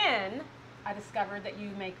 And then I discovered that you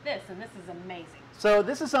make this, and this is amazing. So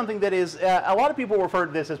this is something that is, a lot of people refer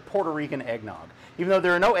to this as Puerto Rican eggnog, even though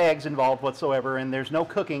there are no eggs involved whatsoever and there's no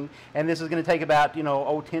cooking, and this is going to take about, you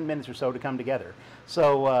know, 10 minutes or so to come together.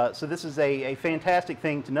 So, so this is a fantastic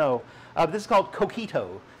thing to know. This is called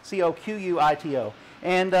Coquito, C-O-Q-U-I-T-O.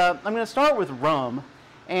 And I'm going to start with rum,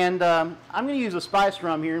 and I'm going to use a spiced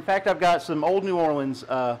rum here. In fact, I've got some Old New Orleans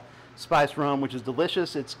spiced rum, which is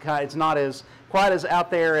delicious. It's not quite as out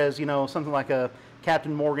there as, you know, something like a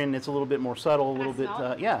Captain Morgan. It's a little bit more subtle, a little bit.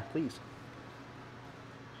 Yeah, please.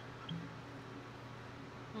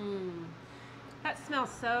 That smells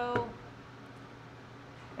so.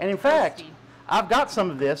 And in fact, tasty. I've got some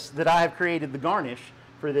of this that I have created the garnish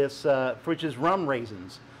for this, which is rum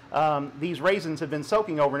raisins. These raisins have been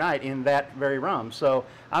soaking overnight in that very rum. So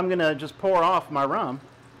I'm going to just pour off my rum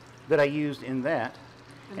that I used in that.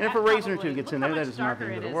 And if a raisin or two gets in there, that is not the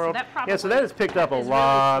end of the world. Yeah, so that has picked up a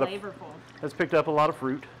lot of. That's picked up a lot of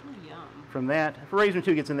fruit from that. If a raisin or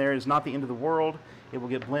two gets in there, it's not the end of the world. It will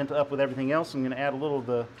get blended up with everything else. I'm going to add a little of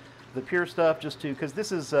the pure stuff just to, because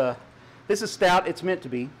this is stout. It's meant to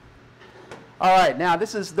be. All right, now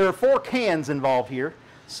there are 4 cans involved here.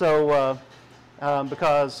 So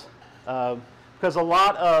because a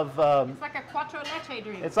lot of it's like a cuatro leche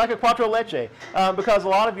drink. It's like a cuatro leche because a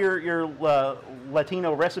lot of your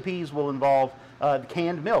Latino recipes will involve the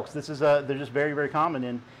canned milks. This is they're just very, very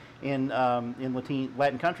common in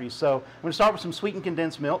Latin countries. So I'm going to start with some sweetened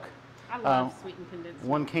condensed milk. I love sweetened condensed milk.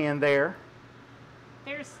 One can there.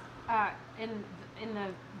 There's in the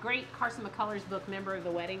great Carson McCullers book, Member of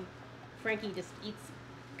the Wedding, Frankie just eats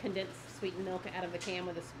condensed sweetened milk out of the can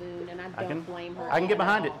with a spoon, and I don't blame her. I can get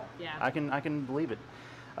behind it. Yeah. I can believe it.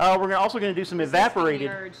 We're also going to do some evaporated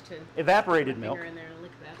milk. In there and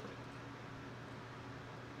lick that.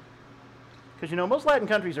 Because most Latin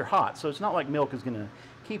countries are hot, so it's not like milk is going to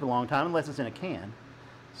keep a long time unless it's in a can.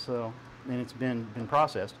 So, and it's been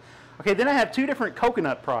processed. Okay, then I have two different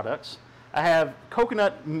coconut products. I have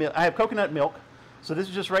coconut milk. So this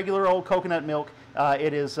is just regular old coconut milk.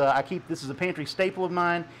 This is a pantry staple of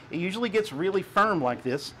mine. It usually gets really firm like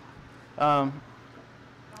this. At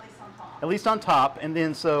least on top. At least on top, and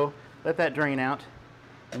then so let that drain out,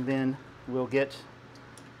 and then we'll get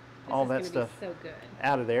all that stuff so good.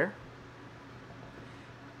 out of there.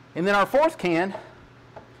 And then our fourth can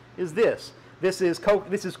is this. This is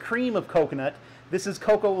cream of coconut. This is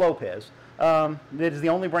Coco Lopez. It is the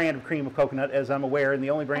only brand of cream of coconut, as I'm aware, and the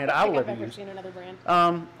only brand I will ever use. Seen another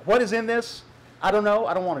brand. What is in this? I don't know.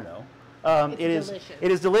 I don't want to know. It's delicious.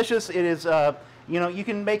 It is delicious. It is. You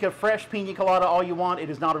can make a fresh pina colada all you want. It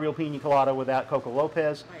is not a real pina colada without Coco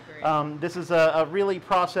Lopez. I agree. This is a really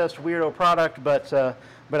processed weirdo product, but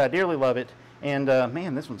I dearly love it. And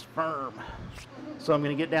man, this one's firm. So I'm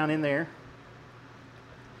going to get down in there,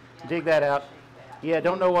 dig that out. Yeah,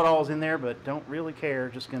 don't know what all is in there, but don't really care.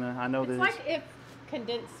 Just gonna. I know It's that like if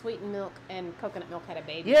condensed sweetened milk and coconut milk had a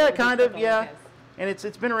baby. Yeah, it would be kind of. Coco Yeah, Lopez. and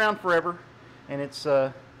it's been around forever, and it's.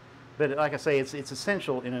 But like I say, it's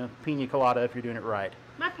essential in a pina colada if you're doing it right.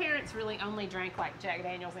 My parents really only drank like Jack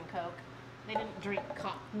Daniels and Coke. They didn't drink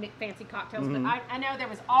fancy cocktails, but I know there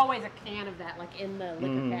was always a can of that like in the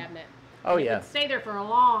liquor cabinet. Oh, And it yeah. would stay there for a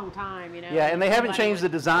long time, Yeah, and they haven't changed the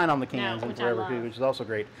would- design on the cans No, in which I forever love. too, which is also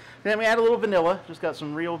great. Then we add a little vanilla. Just got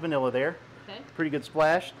some real vanilla there. Okay. Pretty good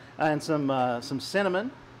splash, and some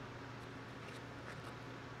cinnamon.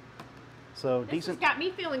 So This decent. has got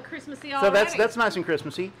me feeling Christmassy So already. that's nice and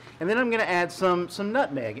Christmassy. And then I'm going to add some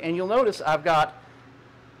nutmeg, and you'll notice I've got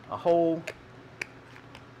a whole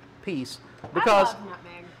piece because I love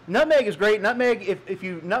nutmeg. nutmeg is great. Nutmeg, if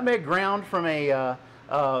you nutmeg ground from a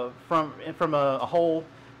whole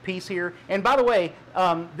piece here. And by the way,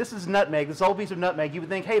 this is nutmeg. This whole piece of nutmeg. You would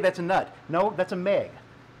think, hey, that's a nut. No, that's a meg.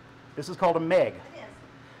 This is called a meg.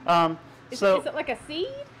 It is. Is it like a seed?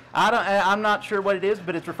 I'm not sure what it is,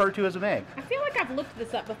 but it's referred to as a meg. I feel like I've looked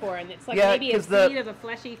this up before, and it's like Yeah, maybe a 'cause the- seed of a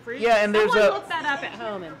fleshy fruit. Yeah, and there's Someone a- look that up at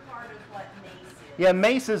home. And Part of what mace is. Yeah,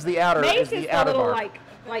 mace is the outer. mace is the is the outer little bark.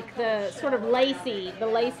 like the sort of lacy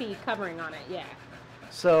covering on it. Yeah.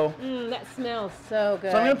 So, That smells so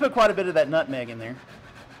good. so I'm going to put quite a bit of that nutmeg in there.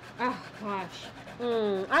 Oh gosh.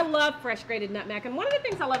 I love fresh grated nutmeg, and one of the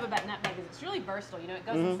things I love about nutmeg is it's really versatile. You know, it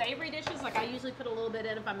goes in savory dishes. Like I usually put a little bit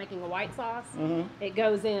in if I'm making a white sauce. It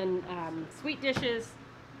goes in sweet dishes.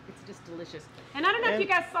 It's just delicious. And I don't know if And- you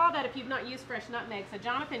guys saw that if you've not used fresh nutmeg. So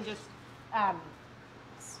Jonathan just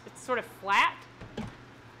it's sort of flat,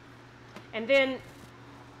 and then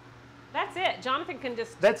that's it. Jonathan can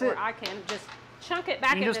just That's or it. I can just chunk it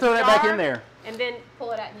back You in just this throw that back jar in there. and then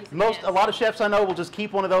pull it out and use the hands. A lot of chefs I know will just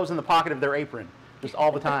keep one of those in the pocket of their apron, just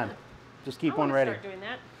all the time. Just keep I one wanna ready. Start doing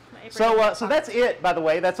that. My apron So, in my so pocket. that's it, by the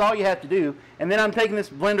way. That's all you have to do. And then I'm taking this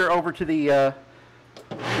blender over to the, there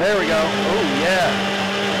we go. Oh, yeah.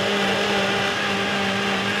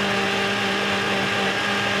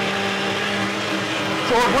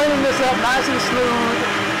 So we're blending this up nice and smooth.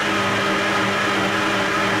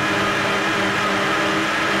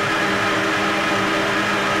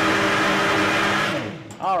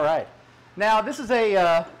 All right. Now, this is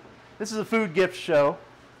a food gift show.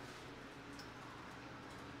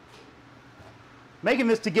 Making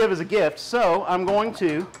this to give as a gift, so I'm going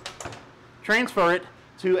to transfer it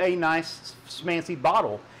to a nice fancy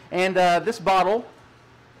bottle. And this bottle,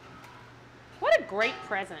 What a great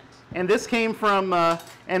present. and this came from,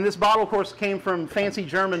 and this bottle, of course, came from fancy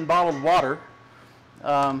German bottled water.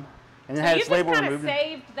 And it So had you its just label kind of removed.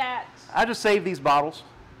 saved that. I just saved these bottles.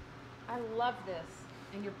 I love this.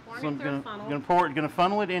 And you're pouring So I'm it through a funnel. gonna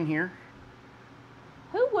funnel it in here.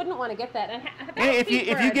 Who wouldn't want to get that? And And that'll if you keep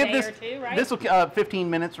for if you a give day this or two, right? this will 15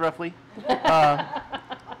 minutes roughly,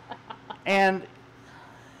 and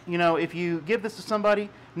you know if you give this to somebody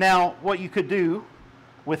now, what you could do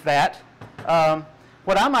with that,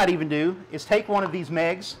 what I might even do is take one of these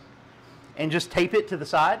megs and just tape it to the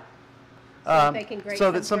side, that they can grate so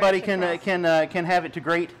some that somebody fresh can across. can have it to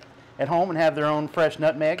grate at home and have their own fresh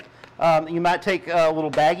nutmeg. You might take a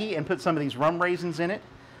little baggie and put some of these rum raisins in it.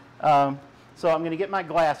 So I'm going to get my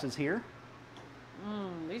glasses here.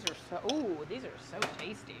 These are so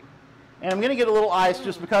tasty. And I'm going to get a little ice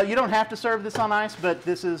just because you don't have to serve this on ice, but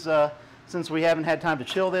this is, since we haven't had time to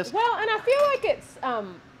chill this. Well, and I feel like it's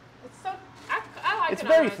so, I like It's it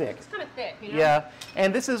very on ice. thick. It's kind of thick, you know? Yeah,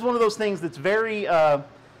 and this is one of those things that's very,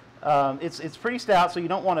 it's pretty stout, so you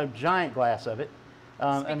don't want a giant glass of it.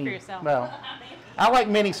 Speak for yourself. Well, I like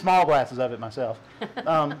many small glasses of it myself.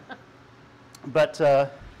 But I'm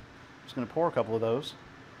just going to pour a couple of those.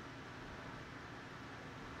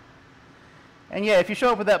 And yeah, if you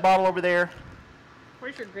show up with that bottle over there.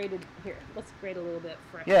 Where's your grated, here, let's grate a little bit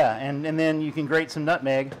fresh. Yeah, and then you can grate some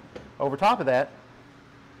nutmeg over top of that.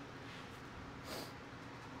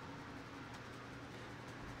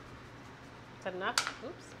 Is that enough?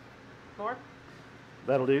 Oops. More?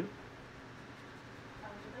 That'll do.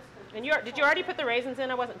 And did you already put the raisins in?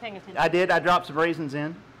 I wasn't paying attention. I did. I dropped some raisins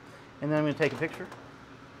in. And then I'm going to take a picture.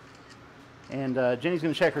 And Jenny's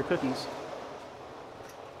going to check her cookies.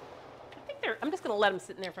 I think I'm just going to let them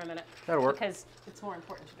sit in there for a minute. That'll work. Because it's more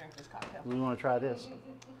important to drink this cocktail. We want to try this.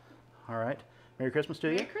 All right. Merry Christmas to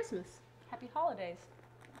you. Merry Christmas. Happy holidays.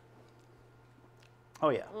 Oh,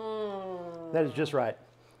 yeah. That is just right.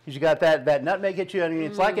 Because you got that nutmeg hit you. I mean,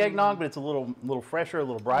 it's like eggnog, but it's a little fresher, a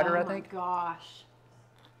little brighter, I think. Oh, my gosh.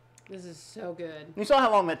 This is so good. You saw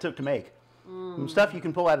how long that took to make. Some stuff you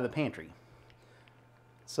can pull out of the pantry.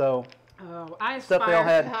 So, I stuff they all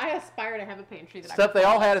had. I aspire to have a pantry that stuff they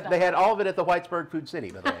all had. They had all of it at the Whitesburg Food City,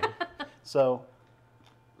 by the way. So,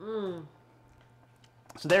 so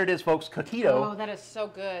there it is, folks. Coquito. Oh, that is so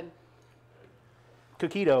good.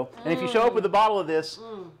 Coquito. And if you show up with a bottle of this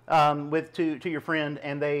to your friend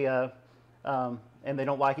and they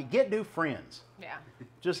don't like it, get new friends. Yeah.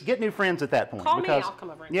 Just get new friends at that point. Call me, I'll come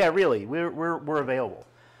over and yeah, really, we're available.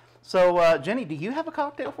 So, Jenny, do you have a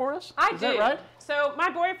cocktail for us? I Is do. that right? So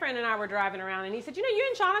my boyfriend and I were driving around, and he said, you know, you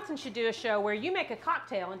and Jonathan should do a show where you make a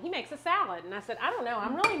cocktail, and he makes a salad. And I said, I don't know.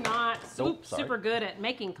 I'm really not super good at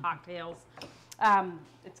making cocktails.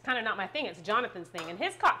 It's kind of not my thing. It's Jonathan's thing. And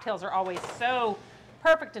his cocktails are always so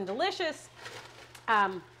perfect and delicious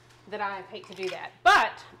that I hate to do that.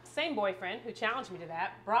 But same boyfriend who challenged me to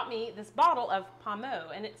that brought me this bottle of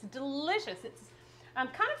Pommeau, and it's delicious. It's kind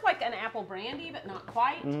of like an apple brandy, but not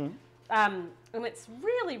quite. And it's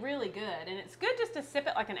really, really good. And it's good just to sip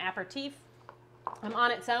it like an aperitif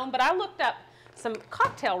on its own. But I looked up some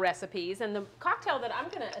cocktail recipes, and the cocktail that I'm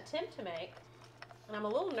going to attempt to make, and I'm a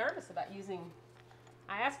little nervous about using,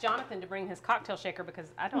 I asked Jonathan to bring his cocktail shaker because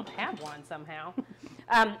I don't have one somehow,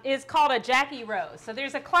 is called a Jackie Rose. So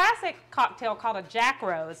there's a classic cocktail called a Jack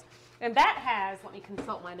Rose, and that has, let me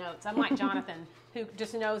consult my notes, unlike Jonathan, who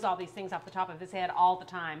just knows all these things off the top of his head all the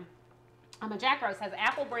time. A Jack Rose has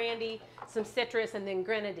apple brandy, some citrus, and then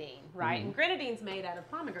grenadine, right? And grenadine's made out of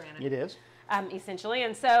pomegranate. It is. Essentially.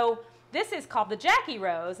 And so this is called the Jackie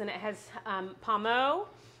Rose, and it has Pommeau.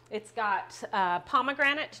 It's got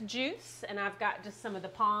pomegranate juice, and I've got just some of the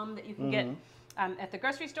pom that you can get at the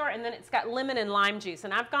grocery store, and then it's got lemon and lime juice.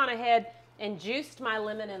 And I've gone ahead and juiced my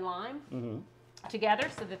lemon and lime together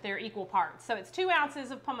so that they're equal parts. So it's 2 ounces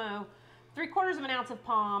of Pommeau, 3/4 of an ounce of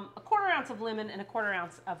pom, 1/4 ounce of lemon, and 1/4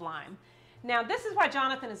 ounce of lime. Now, this is why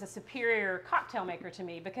Jonathan is a superior cocktail maker to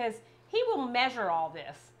me, because he will measure all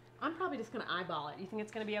this. I'm probably just going to eyeball it. You think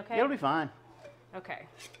it's going to be okay? It'll be fine. Okay.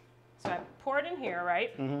 So I pour it in here,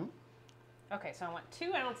 right? Okay, so I want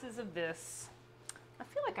 2 ounces of this. I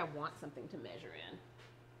feel like I want something to measure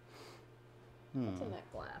in. What's in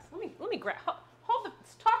that glass? Let me grab.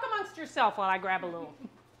 Talk amongst yourself while I grab a little.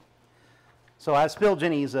 So I spilled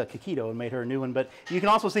Jenny's Coquito and made her a new one, but you can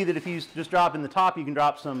also see that if you just drop in the top, you can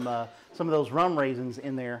drop some of those rum raisins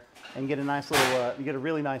in there and get a nice little, you get a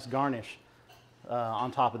really nice garnish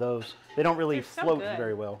on top of those. They don't really float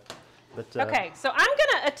very well. But, okay, so I'm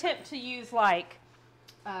going to attempt to use like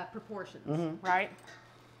proportions, right?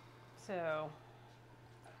 So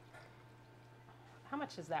how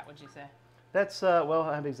much is that, would you say? That's, well,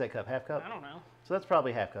 how big is that cup? Half cup? I don't know. So that's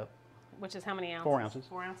probably half cup. Which is how many ounces? 4 ounces.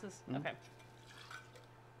 4 ounces? Okay.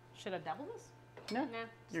 Should I double this? No, Nah.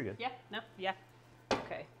 you're good. Yeah? No? Yeah.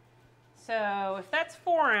 Okay. So if that's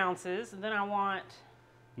 4 ounces, then I want...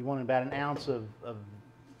 You want about an ounce of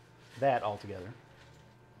that altogether.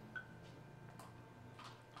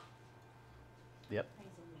 Yep.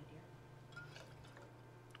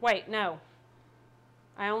 Wait, no.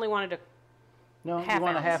 I only wanted a... No, half you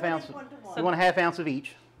want a half ounce. You want a half ounce of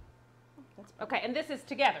each. Okay, and this is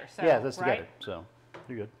together, so... Yeah, that's right? together, so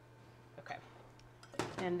you're good. Okay.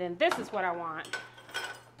 And then this is what I want.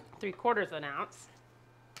 3/4 of an ounce.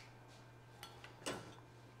 Does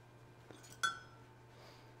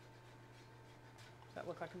that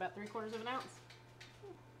look like like about 3/4 of an ounce.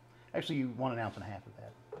 Actually, you want 1.5 ounces of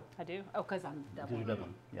that. I do? Oh, because I'm Because doubling. you're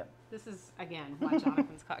doubling. Yep. This is, again, why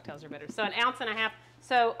Jonathan's cocktails are better. So 1.5 ounces,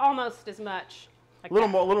 so almost as much. Like A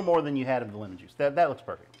little more than you had of the lemon juice. That looks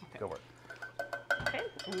perfect. Okay. Go work. Okay,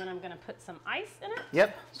 and then I'm going to put some ice in it.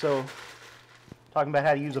 Yep. So, talking about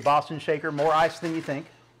how to use a Boston shaker, more ice than you think.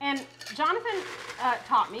 And Jonathan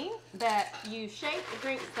taught me that you shake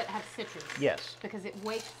drinks that have citrus. Yes. Because it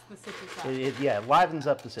wakes the citrus up. It livens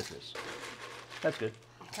up the citrus. That's good.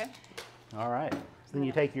 Okay. All right. So then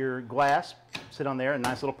you take your glass, sit on there, a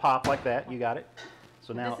nice little pop like that. You got it.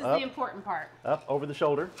 So now This is up, the important part. up over the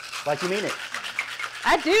shoulder, like you mean it.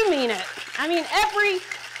 I do mean it. I mean every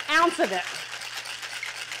ounce of it.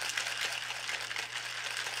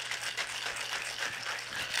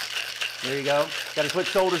 There you go. Got to switch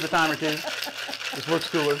shoulders a time or two. This looks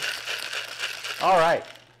cooler. All right.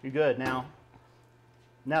 You're good. Now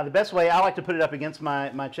the best way, I like to put it up against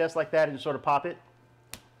my chest like that and just sort of pop it.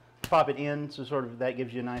 Pop it in, so sort of that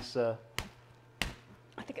gives you a nice... I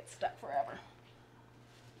think it's stuck forever.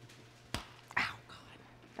 Ow, God.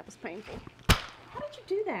 That was painful. How did you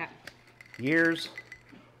do that? years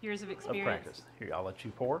Years of of experience. practice. Here, I'll let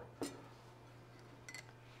you pour.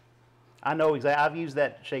 I know exactly. I've used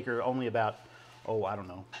that shaker only about, I don't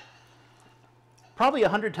know, probably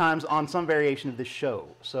 100 times on some variation of this show.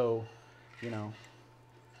 So,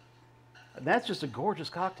 that's just a gorgeous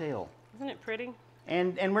cocktail. Isn't it pretty?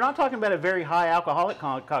 And we're not talking about a very high alcoholic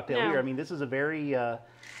cocktail No. here. I mean, this is a very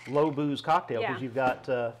low booze cocktail because Yeah. you've got,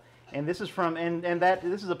 and this is from,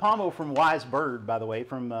 this is a pommeau from Wise Bird, by the way,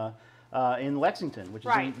 from in Lexington, which is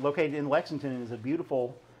Right. located in Lexington, and is a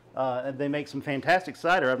beautiful. They make some fantastic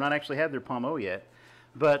cider. I've not actually had their pommeau yet,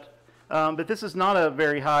 but this is not a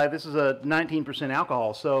very high. This is a 19%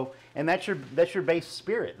 alcohol. So, and that's your base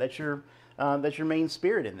spirit. That's your main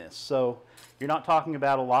spirit in this. So, you're not talking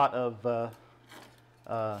about a lot of.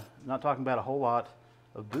 Not talking about a whole lot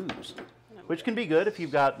of booze, which can be good if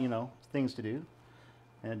you've got, things to do.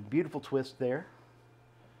 And beautiful twist there.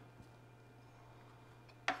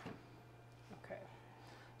 Okay.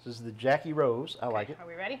 This is the Jackie Rose. I like it. Are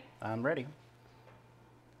we ready? I'm ready.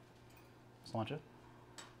 Sláinte.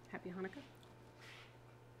 Happy Hanukkah.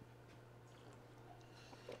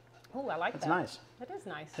 Oh, I like That's that. nice. That is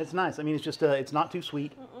nice. It's nice. I mean, it's just, it's not too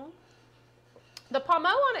sweet. The pommeau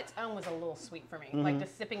on its own was a little sweet for me, like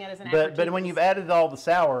just sipping it as an But aperitif. when you've added all the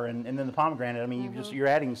sour and then the pomegranate, I mean, you're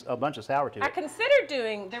adding a bunch of sour to I it. considered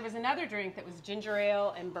there was another drink that was ginger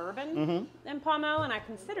ale and bourbon and pommeau, and I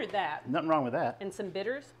considered that. Nothing wrong with that. And some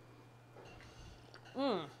bitters.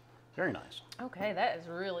 Very nice. Okay, that is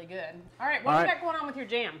really good. All right, what All do you right. got going on with your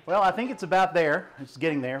jam? Well, I think it's about there. It's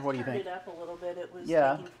getting there. What do you Turned think? it up a little bit. It was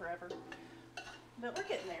Yeah. taking forever. But we're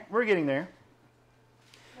getting there. We're getting there.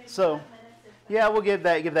 Maybe So, 5 minutes if yeah, we'll give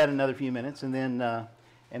that another few minutes, and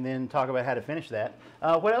then talk about how to finish that.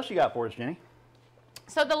 What else you got for us, Jenny?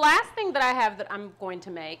 So the last thing that I have that I'm going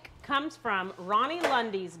to make comes from Ronnie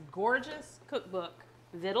Lundy's gorgeous cookbook,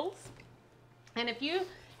 Vittles. And if you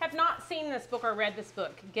have not seen this book or read this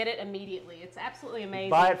book, get it immediately. It's absolutely amazing.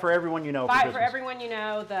 Buy it for everyone you know. Buy it for Christmas. everyone you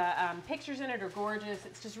know. The pictures in it are gorgeous.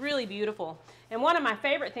 It's just really beautiful. And one of my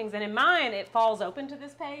favorite things, and in mine it falls open to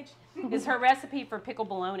this page, is her recipe for pickled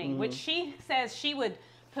bologna, which she says she would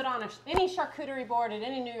put on any charcuterie board at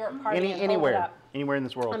any New York party and hold it Anywhere up in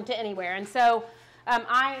this world. to anywhere. And so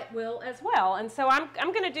I will as well. And so I'm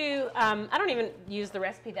going to do, I don't even use the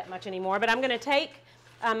recipe that much anymore, but I'm going to take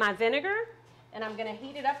my vinegar and I'm going to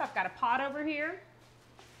heat it up. I've got a pot over here.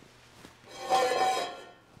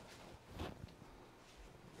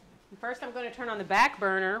 First, I'm going to turn on the back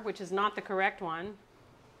burner, which is not the correct one.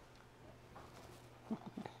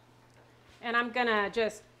 And I'm going to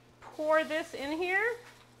just pour this in here.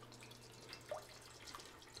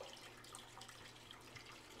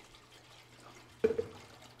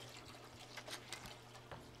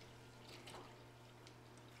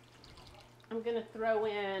 I'm going to throw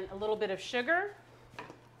in a little bit of sugar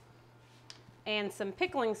and some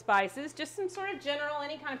pickling spices, just some sort of general,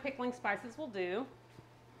 any kind of pickling spices will do.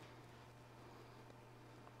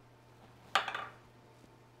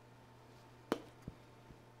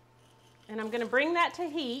 And I'm going to bring that to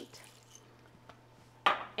heat.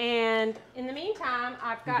 And in the meantime,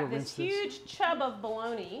 I've go got rinse this this. huge chub of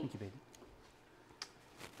bologna Thank you, baby.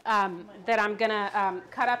 that I'm going to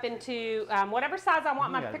cut up into whatever size I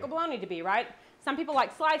want my Yeah. pickled bologna to be, right? Some people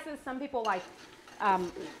like slices, some people like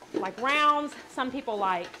rounds, some people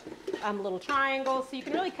like little triangles. So you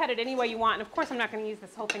can really cut it any way you want. And of course, I'm not going to use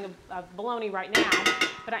this whole thing of bologna right now,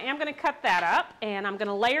 but I am going to cut that up and I'm going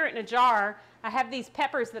to layer it in a jar. I have these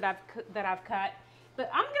peppers that I've cut. But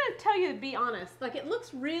I'm gonna tell you to be honest, like it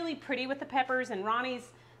looks really pretty with the peppers, and Ronnie's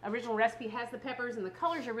original recipe has the peppers and the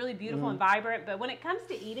colors are really beautiful and vibrant, but when it comes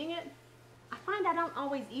to eating it, I find I don't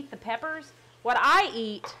always eat the peppers. What I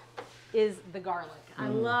eat is the garlic. I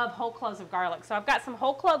love whole cloves of garlic. So I've got some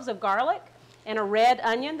whole cloves of garlic and a red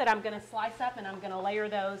onion that I'm gonna slice up, and I'm gonna layer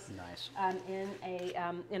those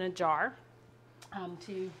in a jar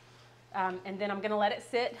and then I'm going to let it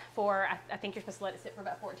sit for, I think you're supposed to let it sit for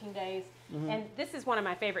about 14 days. And this is one of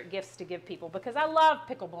my favorite gifts to give people because I love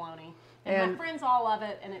pickled bologna. And my friends all love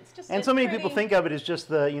it, and it's just And so many people think of it as just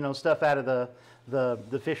the, stuff out of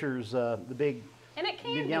the Fisher's, the big... And it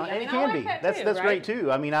can be. And it can be. That's right? great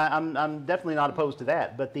too. I mean, I'm definitely not opposed to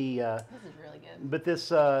that. But the this is really good. But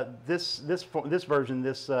this version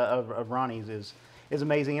of Ronnie's is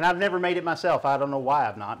amazing, and I've never made it myself. I don't know why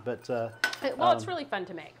I've not, but well, it's really fun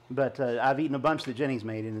to make. But I've eaten a bunch that Jenny's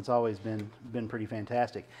made, and it's always been pretty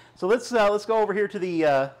fantastic. So let's go over here to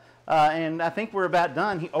the and I think we're about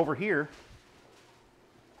done over here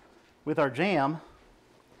with our jam.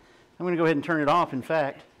 I'm going to go ahead and turn it off. In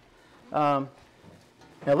fact, now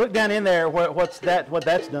look down in there. What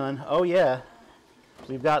that's done? Oh yeah,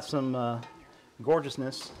 we've got some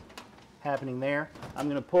gorgeousness happening there. I'm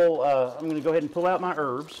going to pull. I'm going to go ahead and pull out my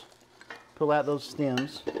herbs. Pull out those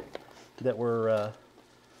stems that were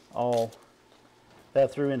all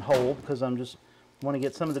that through in whole, because I'm just want to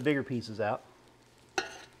get some of the bigger pieces out.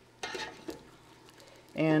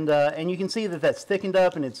 And you can see that that's thickened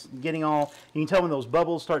up and it's getting all. You can tell when those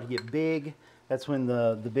bubbles start to get big. That's when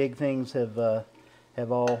the big things have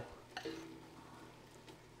all.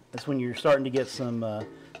 That's when you're starting to get some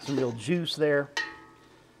real juice there.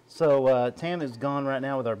 So Tam is gone right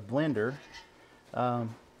now with our blender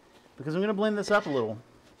because I'm going to blend this up a little.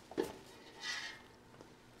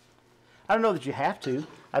 I don't know that you have to.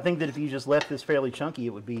 I think that if you just left this fairly chunky,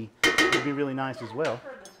 it would be really nice as well.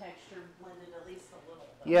 For the texture blended at least a little.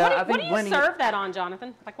 Yeah, I What think do you blending serve that on,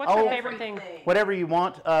 Jonathan? Like, what's your favorite thing? whatever you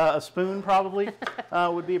want. A spoon probably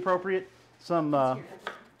would be appropriate. Some.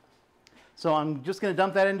 So I'm just going to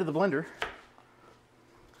dump that into the blender.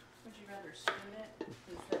 Would you rather spoon it? Because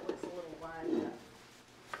that looks a little wide.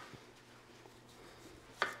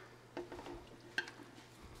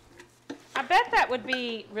 I bet that would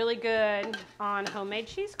be really good on homemade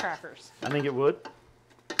cheese crackers. I think it would.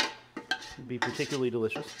 It'd be particularly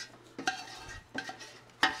delicious.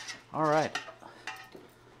 All right.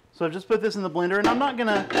 So just put this in the blender, and I'm not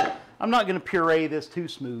gonna puree this too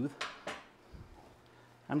smooth.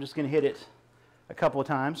 I'm just gonna hit it a couple of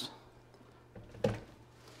times.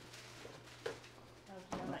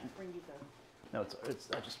 No, it's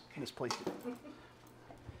I just misplaced it.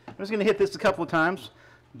 I'm just gonna hit this a couple of times.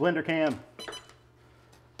 Blender cam.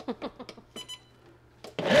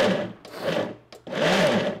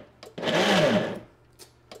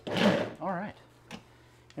 All right,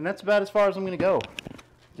 and that's about as far as I'm going to go.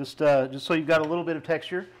 Just so you've got a little bit of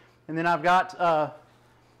texture, and then I've got a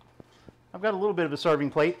little bit of a serving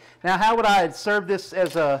plate. Now, how would I serve this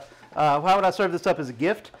as a? How would I serve this up as a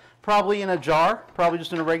gift? Probably in a jar. Probably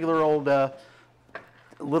just in a regular old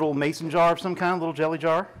little mason jar of some kind, little jelly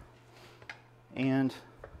jar, and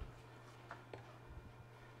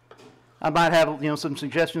I might have some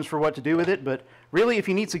suggestions for what to do with it, but really, if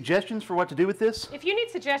you need suggestions for what to do with this, If you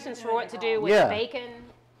need suggestions for what to do with Yeah. bacon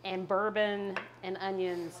and bourbon and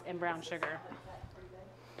onions and brown sugar,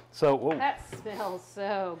 so whoa, that smells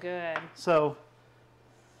so good. so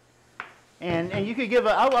and you could give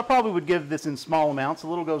I probably would give this in small amounts. A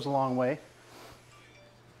little goes a long way,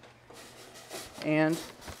 and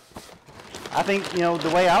I think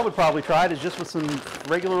the way I would probably try it is just with some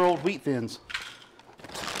regular old wheat thins.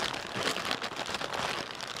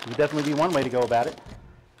 Would definitely be one way to go about it.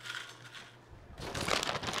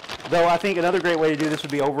 Though I think another great way to do this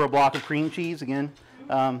would be over a block of cream cheese. Again,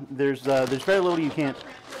 there's very little you can't,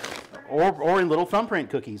 or in little thumbprint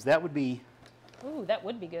cookies. That would be. Ooh, that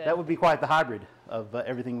would be good. That would be quite the hybrid of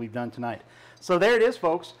everything we've done tonight. So there it is,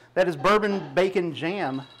 folks. That is bourbon bacon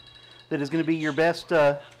jam. That is going to be your best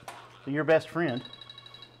friend.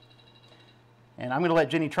 And I'm going to let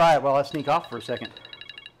Jenny try it while I sneak off for a second.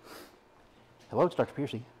 Hello, it's Dr.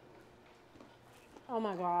 Piercy. Oh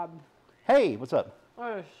my God. Hey, what's up?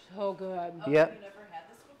 Oh, it's so good. Oh, Yeah. You've never had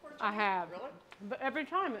this before? I have. Really? But every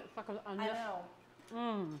time it's like a I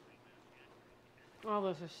know. Oh,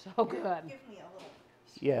 this is so good. Give me a little.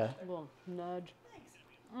 Yeah. A little nudge. Thanks.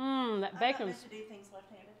 That I'm not bacon's meant to do things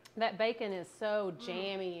left-handed. that bacon is so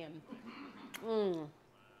jammy and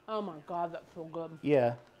oh my God, that's so good.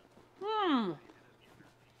 Yeah.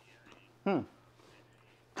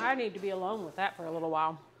 I need to be alone with that for a little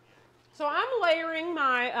while. So I'm layering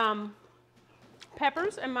my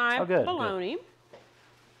peppers and my Oh, good, bologna.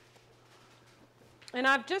 And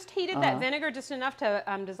I've just heated that vinegar just enough to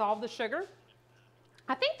dissolve the sugar.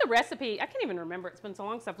 I think the recipe, I can't even remember, it's been so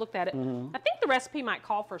long since I've looked at it. I think the recipe might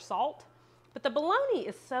call for salt, but the bologna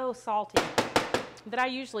is so salty that I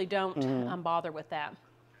usually don't bother with that.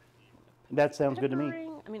 That sounds good to me.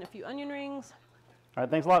 I mean, a few onion rings. All right,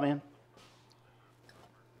 thanks a lot, man.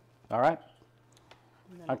 All right.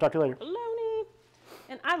 I'll talk to you later. Bologna.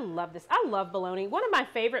 And I love this. I love bologna. One of my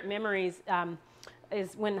favorite memories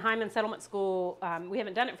is when Hyman Settlement School, we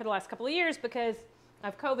haven't done it for the last couple of years because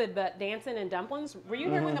of COVID, but dancing and dumplings. Were you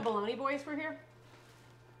here when the bologna boys were here?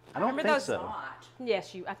 I don't Remember think those? so. Not.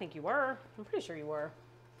 Yes, I think you were. I'm pretty sure you were.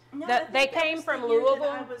 No, They I think that came was from the year that Louisville?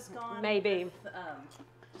 I was gone Maybe. with,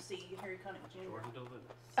 to see Harry Connick Jr. Jordan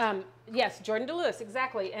DeLewis. Yes, Jordan DeLewis,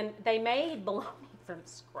 exactly. And they made bologna from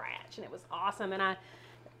scratch, and it was awesome. And I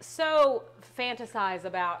so fantasize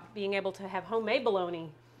about being able to have homemade bologna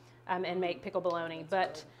and make pickle bologna.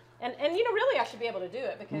 But and you know, really, I should be able to do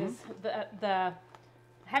it because the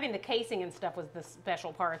having the casing and stuff was the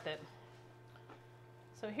special part. That.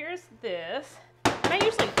 So here's this. And I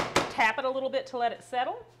usually tap it a little bit to let it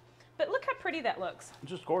settle. But look how pretty that looks.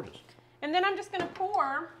 It's just gorgeous. And then I'm just going to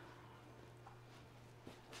pour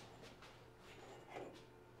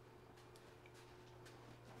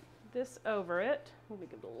this over it. Let me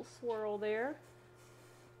give it a little swirl there.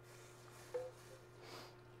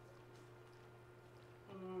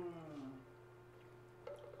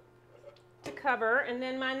 To cover, and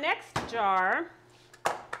then my next jar,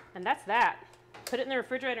 and that's that. Put it in the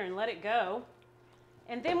refrigerator and let it go.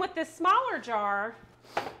 And then with this smaller jar,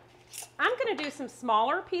 I'm going to do some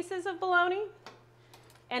smaller pieces of bologna,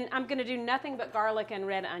 and I'm going to do nothing but garlic and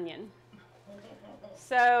red onion.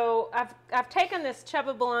 So I've taken this chub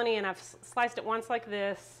of bologna and I've sliced it once like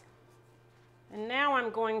this, and now I'm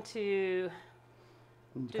going to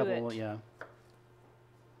do it. Yeah.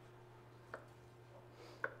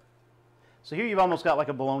 So here you've almost got like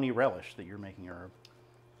a bologna relish that you're making, Herb.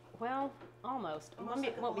 Well, almost. Almost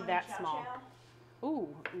like a Won't be bologna that chow small. chow. Ooh,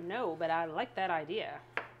 no, but I like that idea.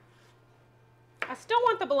 I still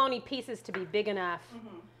want the bologna pieces to be big enough.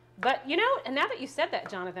 But, you know, and now that you said that,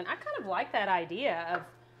 Jonathan, I kind of like that idea of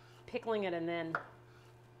pickling it and then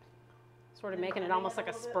sort of making it almost like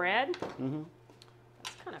a spread.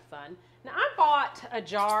 That's kind of fun. Now, I bought a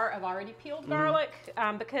jar of already peeled garlic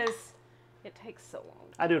because it takes so long.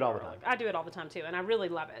 I do it all the time. I do it all the time, too, and I really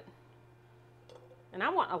love it. And I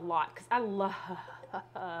want a lot because I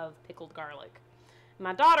love pickled garlic.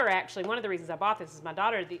 My daughter, actually, one of the reasons I bought this is my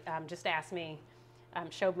daughter just asked me,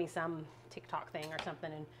 showed me some TikTok thing or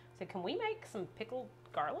something and said, can we make some pickled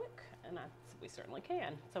garlic? And I said, we certainly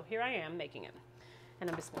can. So here I am making it. And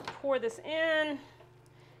I'm just going to pour this in.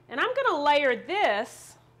 And I'm going to layer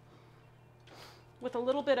this with a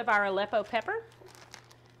little bit of our Aleppo pepper,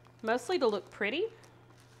 mostly to look pretty,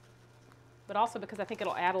 but also because I think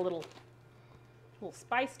it'll add a little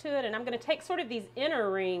spice to it. And I'm going to take sort of these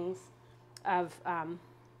inner rings of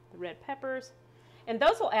the red peppers, and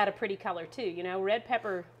those will add a pretty color too. You know, red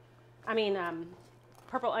pepper,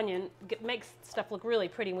 purple onion makes stuff look really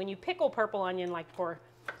pretty. When you pickle purple onion, like for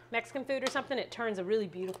Mexican food or something, it turns a really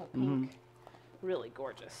beautiful pink, really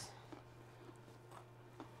gorgeous.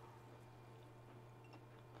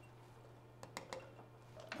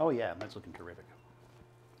 Oh yeah, that's looking terrific.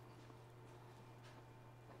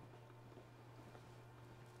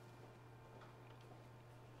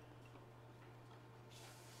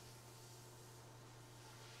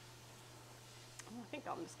 I think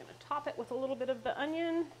I'm just going to top it with a little bit of the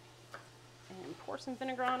onion and pour some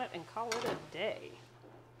vinegar on it and call it a day.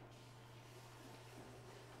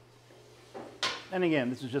 And again,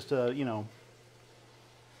 this is just a, you know,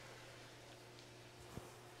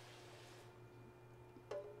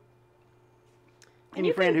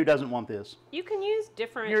 any friend who doesn't want this. You can use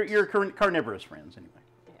different... Your carnivorous friends, anyway.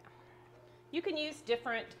 Yeah. You can use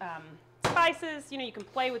different spices. You know, you can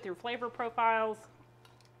play with your flavor profiles.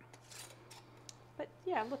 But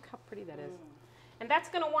yeah, look how pretty that is. And that's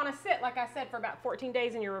going to want to sit, like I said, for about 14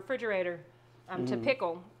 days in your refrigerator to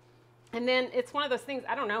pickle. And then it's one of those things,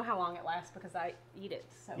 I don't know how long it lasts because I eat it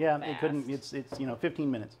so fast. It couldn't, it's you know,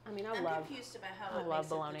 15 minutes. I mean, I'm confused about how it makes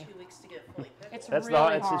bologna. it 2 weeks to get fully pickled. It's That's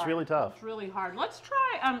really hard. it's really tough. It's really hard. Let's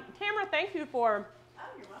try, Tamara, thank you for Oh,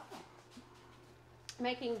 you're welcome.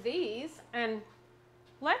 making these. And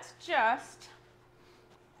let's just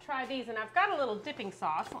try these. And I've got a little dipping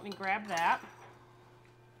sauce. Let me grab that.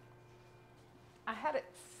 I had it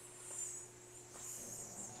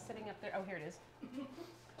sitting up there. Oh, here it is.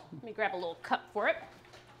 Let me grab a little cup for it.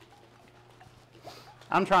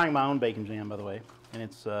 I'm trying my own bacon jam, by the way, and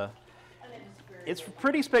it's And it is very It's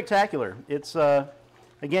pretty spectacular. It's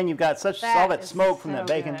again, you've got all that is smoke from so that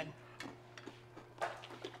bacon. good.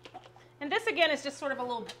 And this again is just sort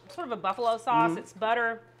of a buffalo sauce. It's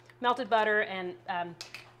butter, melted butter, and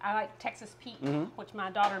I like Texas Pete, which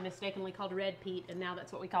my daughter mistakenly called Red Pete, and now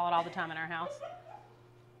that's what we call it all the time in our house.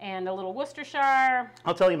 And a little Worcestershire.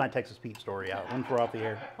 I'll tell you my Texas Pete story out once we're off the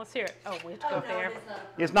air. Let's hear it. Oh, we have to go off the air.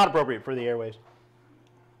 It's not appropriate for the airways.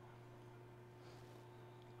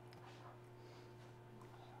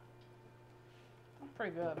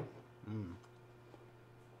 Pretty good.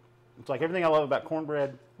 It's like everything I love about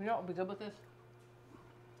cornbread. You know what would be good with this?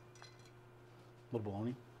 A little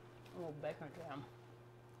bologna. A little bacon jam.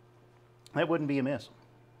 That wouldn't be amiss.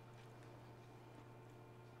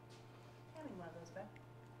 Having one of those back.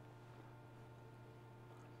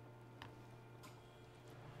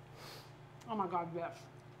 Oh my God, yes.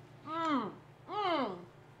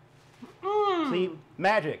 See,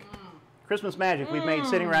 magic. Christmas magic we've made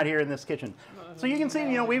sitting right here in this kitchen. So you can see,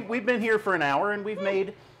 you know, we've been here for an hour and we've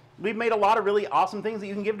made a lot of really awesome things that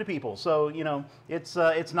you can give to people. So, you know, it's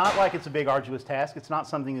not like it's a big arduous task. It's not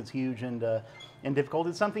something that's huge and difficult.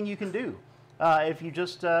 It's something you can do if you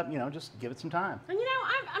just you know, just give it some time. And you know,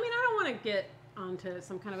 I mean, I don't want to get onto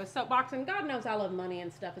some kind of a soapbox, and God knows I love money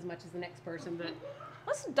and stuff as much as the next person, but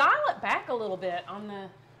let's dial it back a little bit on the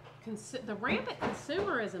rampant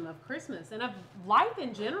consumerism of Christmas and of life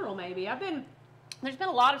in general. Maybe there's been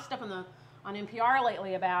a lot of stuff on NPR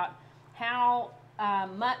lately about how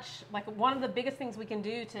much, like, one of the biggest things we can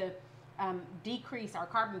do to decrease our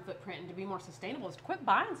carbon footprint and to be more sustainable is to quit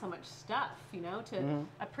buying so much stuff, you know, to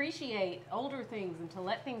appreciate older things and to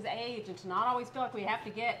let things age and to not always feel like we have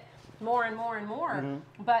to get more and more and more.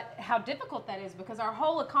 But how difficult that is, because our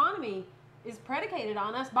whole economy is predicated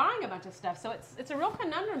on us buying a bunch of stuff. So it's a real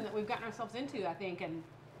conundrum that we've gotten ourselves into, I think. And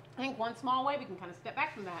I think one small way we can kind of step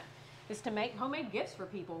back from that is to make homemade gifts for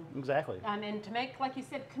people. Exactly. And to make, like you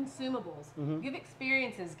said, consumables. Give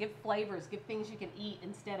experiences, give flavors, give things you can eat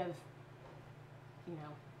instead of, you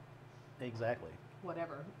know, Exactly.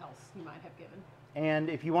 whatever else you might have given. And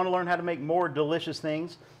if you want to learn how to make more delicious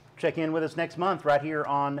things, check in with us next month right here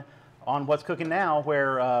on What's Cooking Now,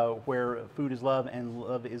 where food is love and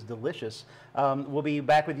love is delicious. We'll be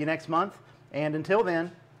back with you next month. And until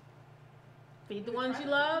then, feed the ones you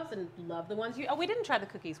love and love the ones you... Oh, we didn't try the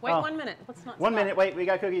cookies. Wait 1 minute. Let's not... 1 minute. Wait, we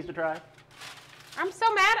got cookies to try. I'm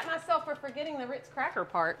so mad at myself for forgetting the Ritz cracker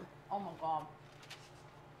part. Oh my God.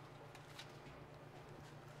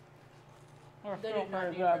 They did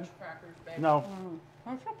not do Ritz crackers, baby. No,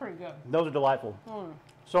 They're still pretty good. those are delightful.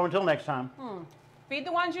 So until next time, Feed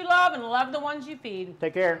the ones you love and love the ones you feed.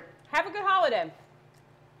 take care. Have a good holiday.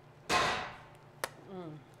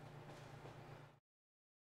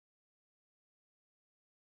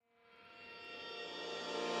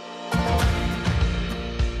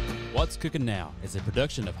 What's Cooking Now is a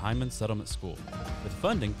production of Hyman Settlement School, with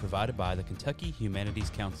funding provided by the Kentucky Humanities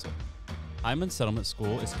Council. Hyman Settlement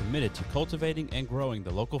School is committed to cultivating and growing the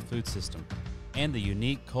local food system and the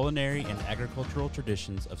unique culinary and agricultural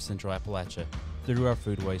traditions of Central Appalachia through our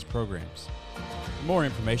foodways programs. For more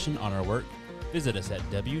information on our work, visit us at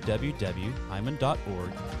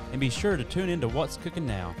www.hyman.org and be sure to tune in to What's Cooking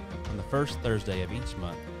Now on the first Thursday of each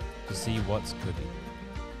month to see what's cooking.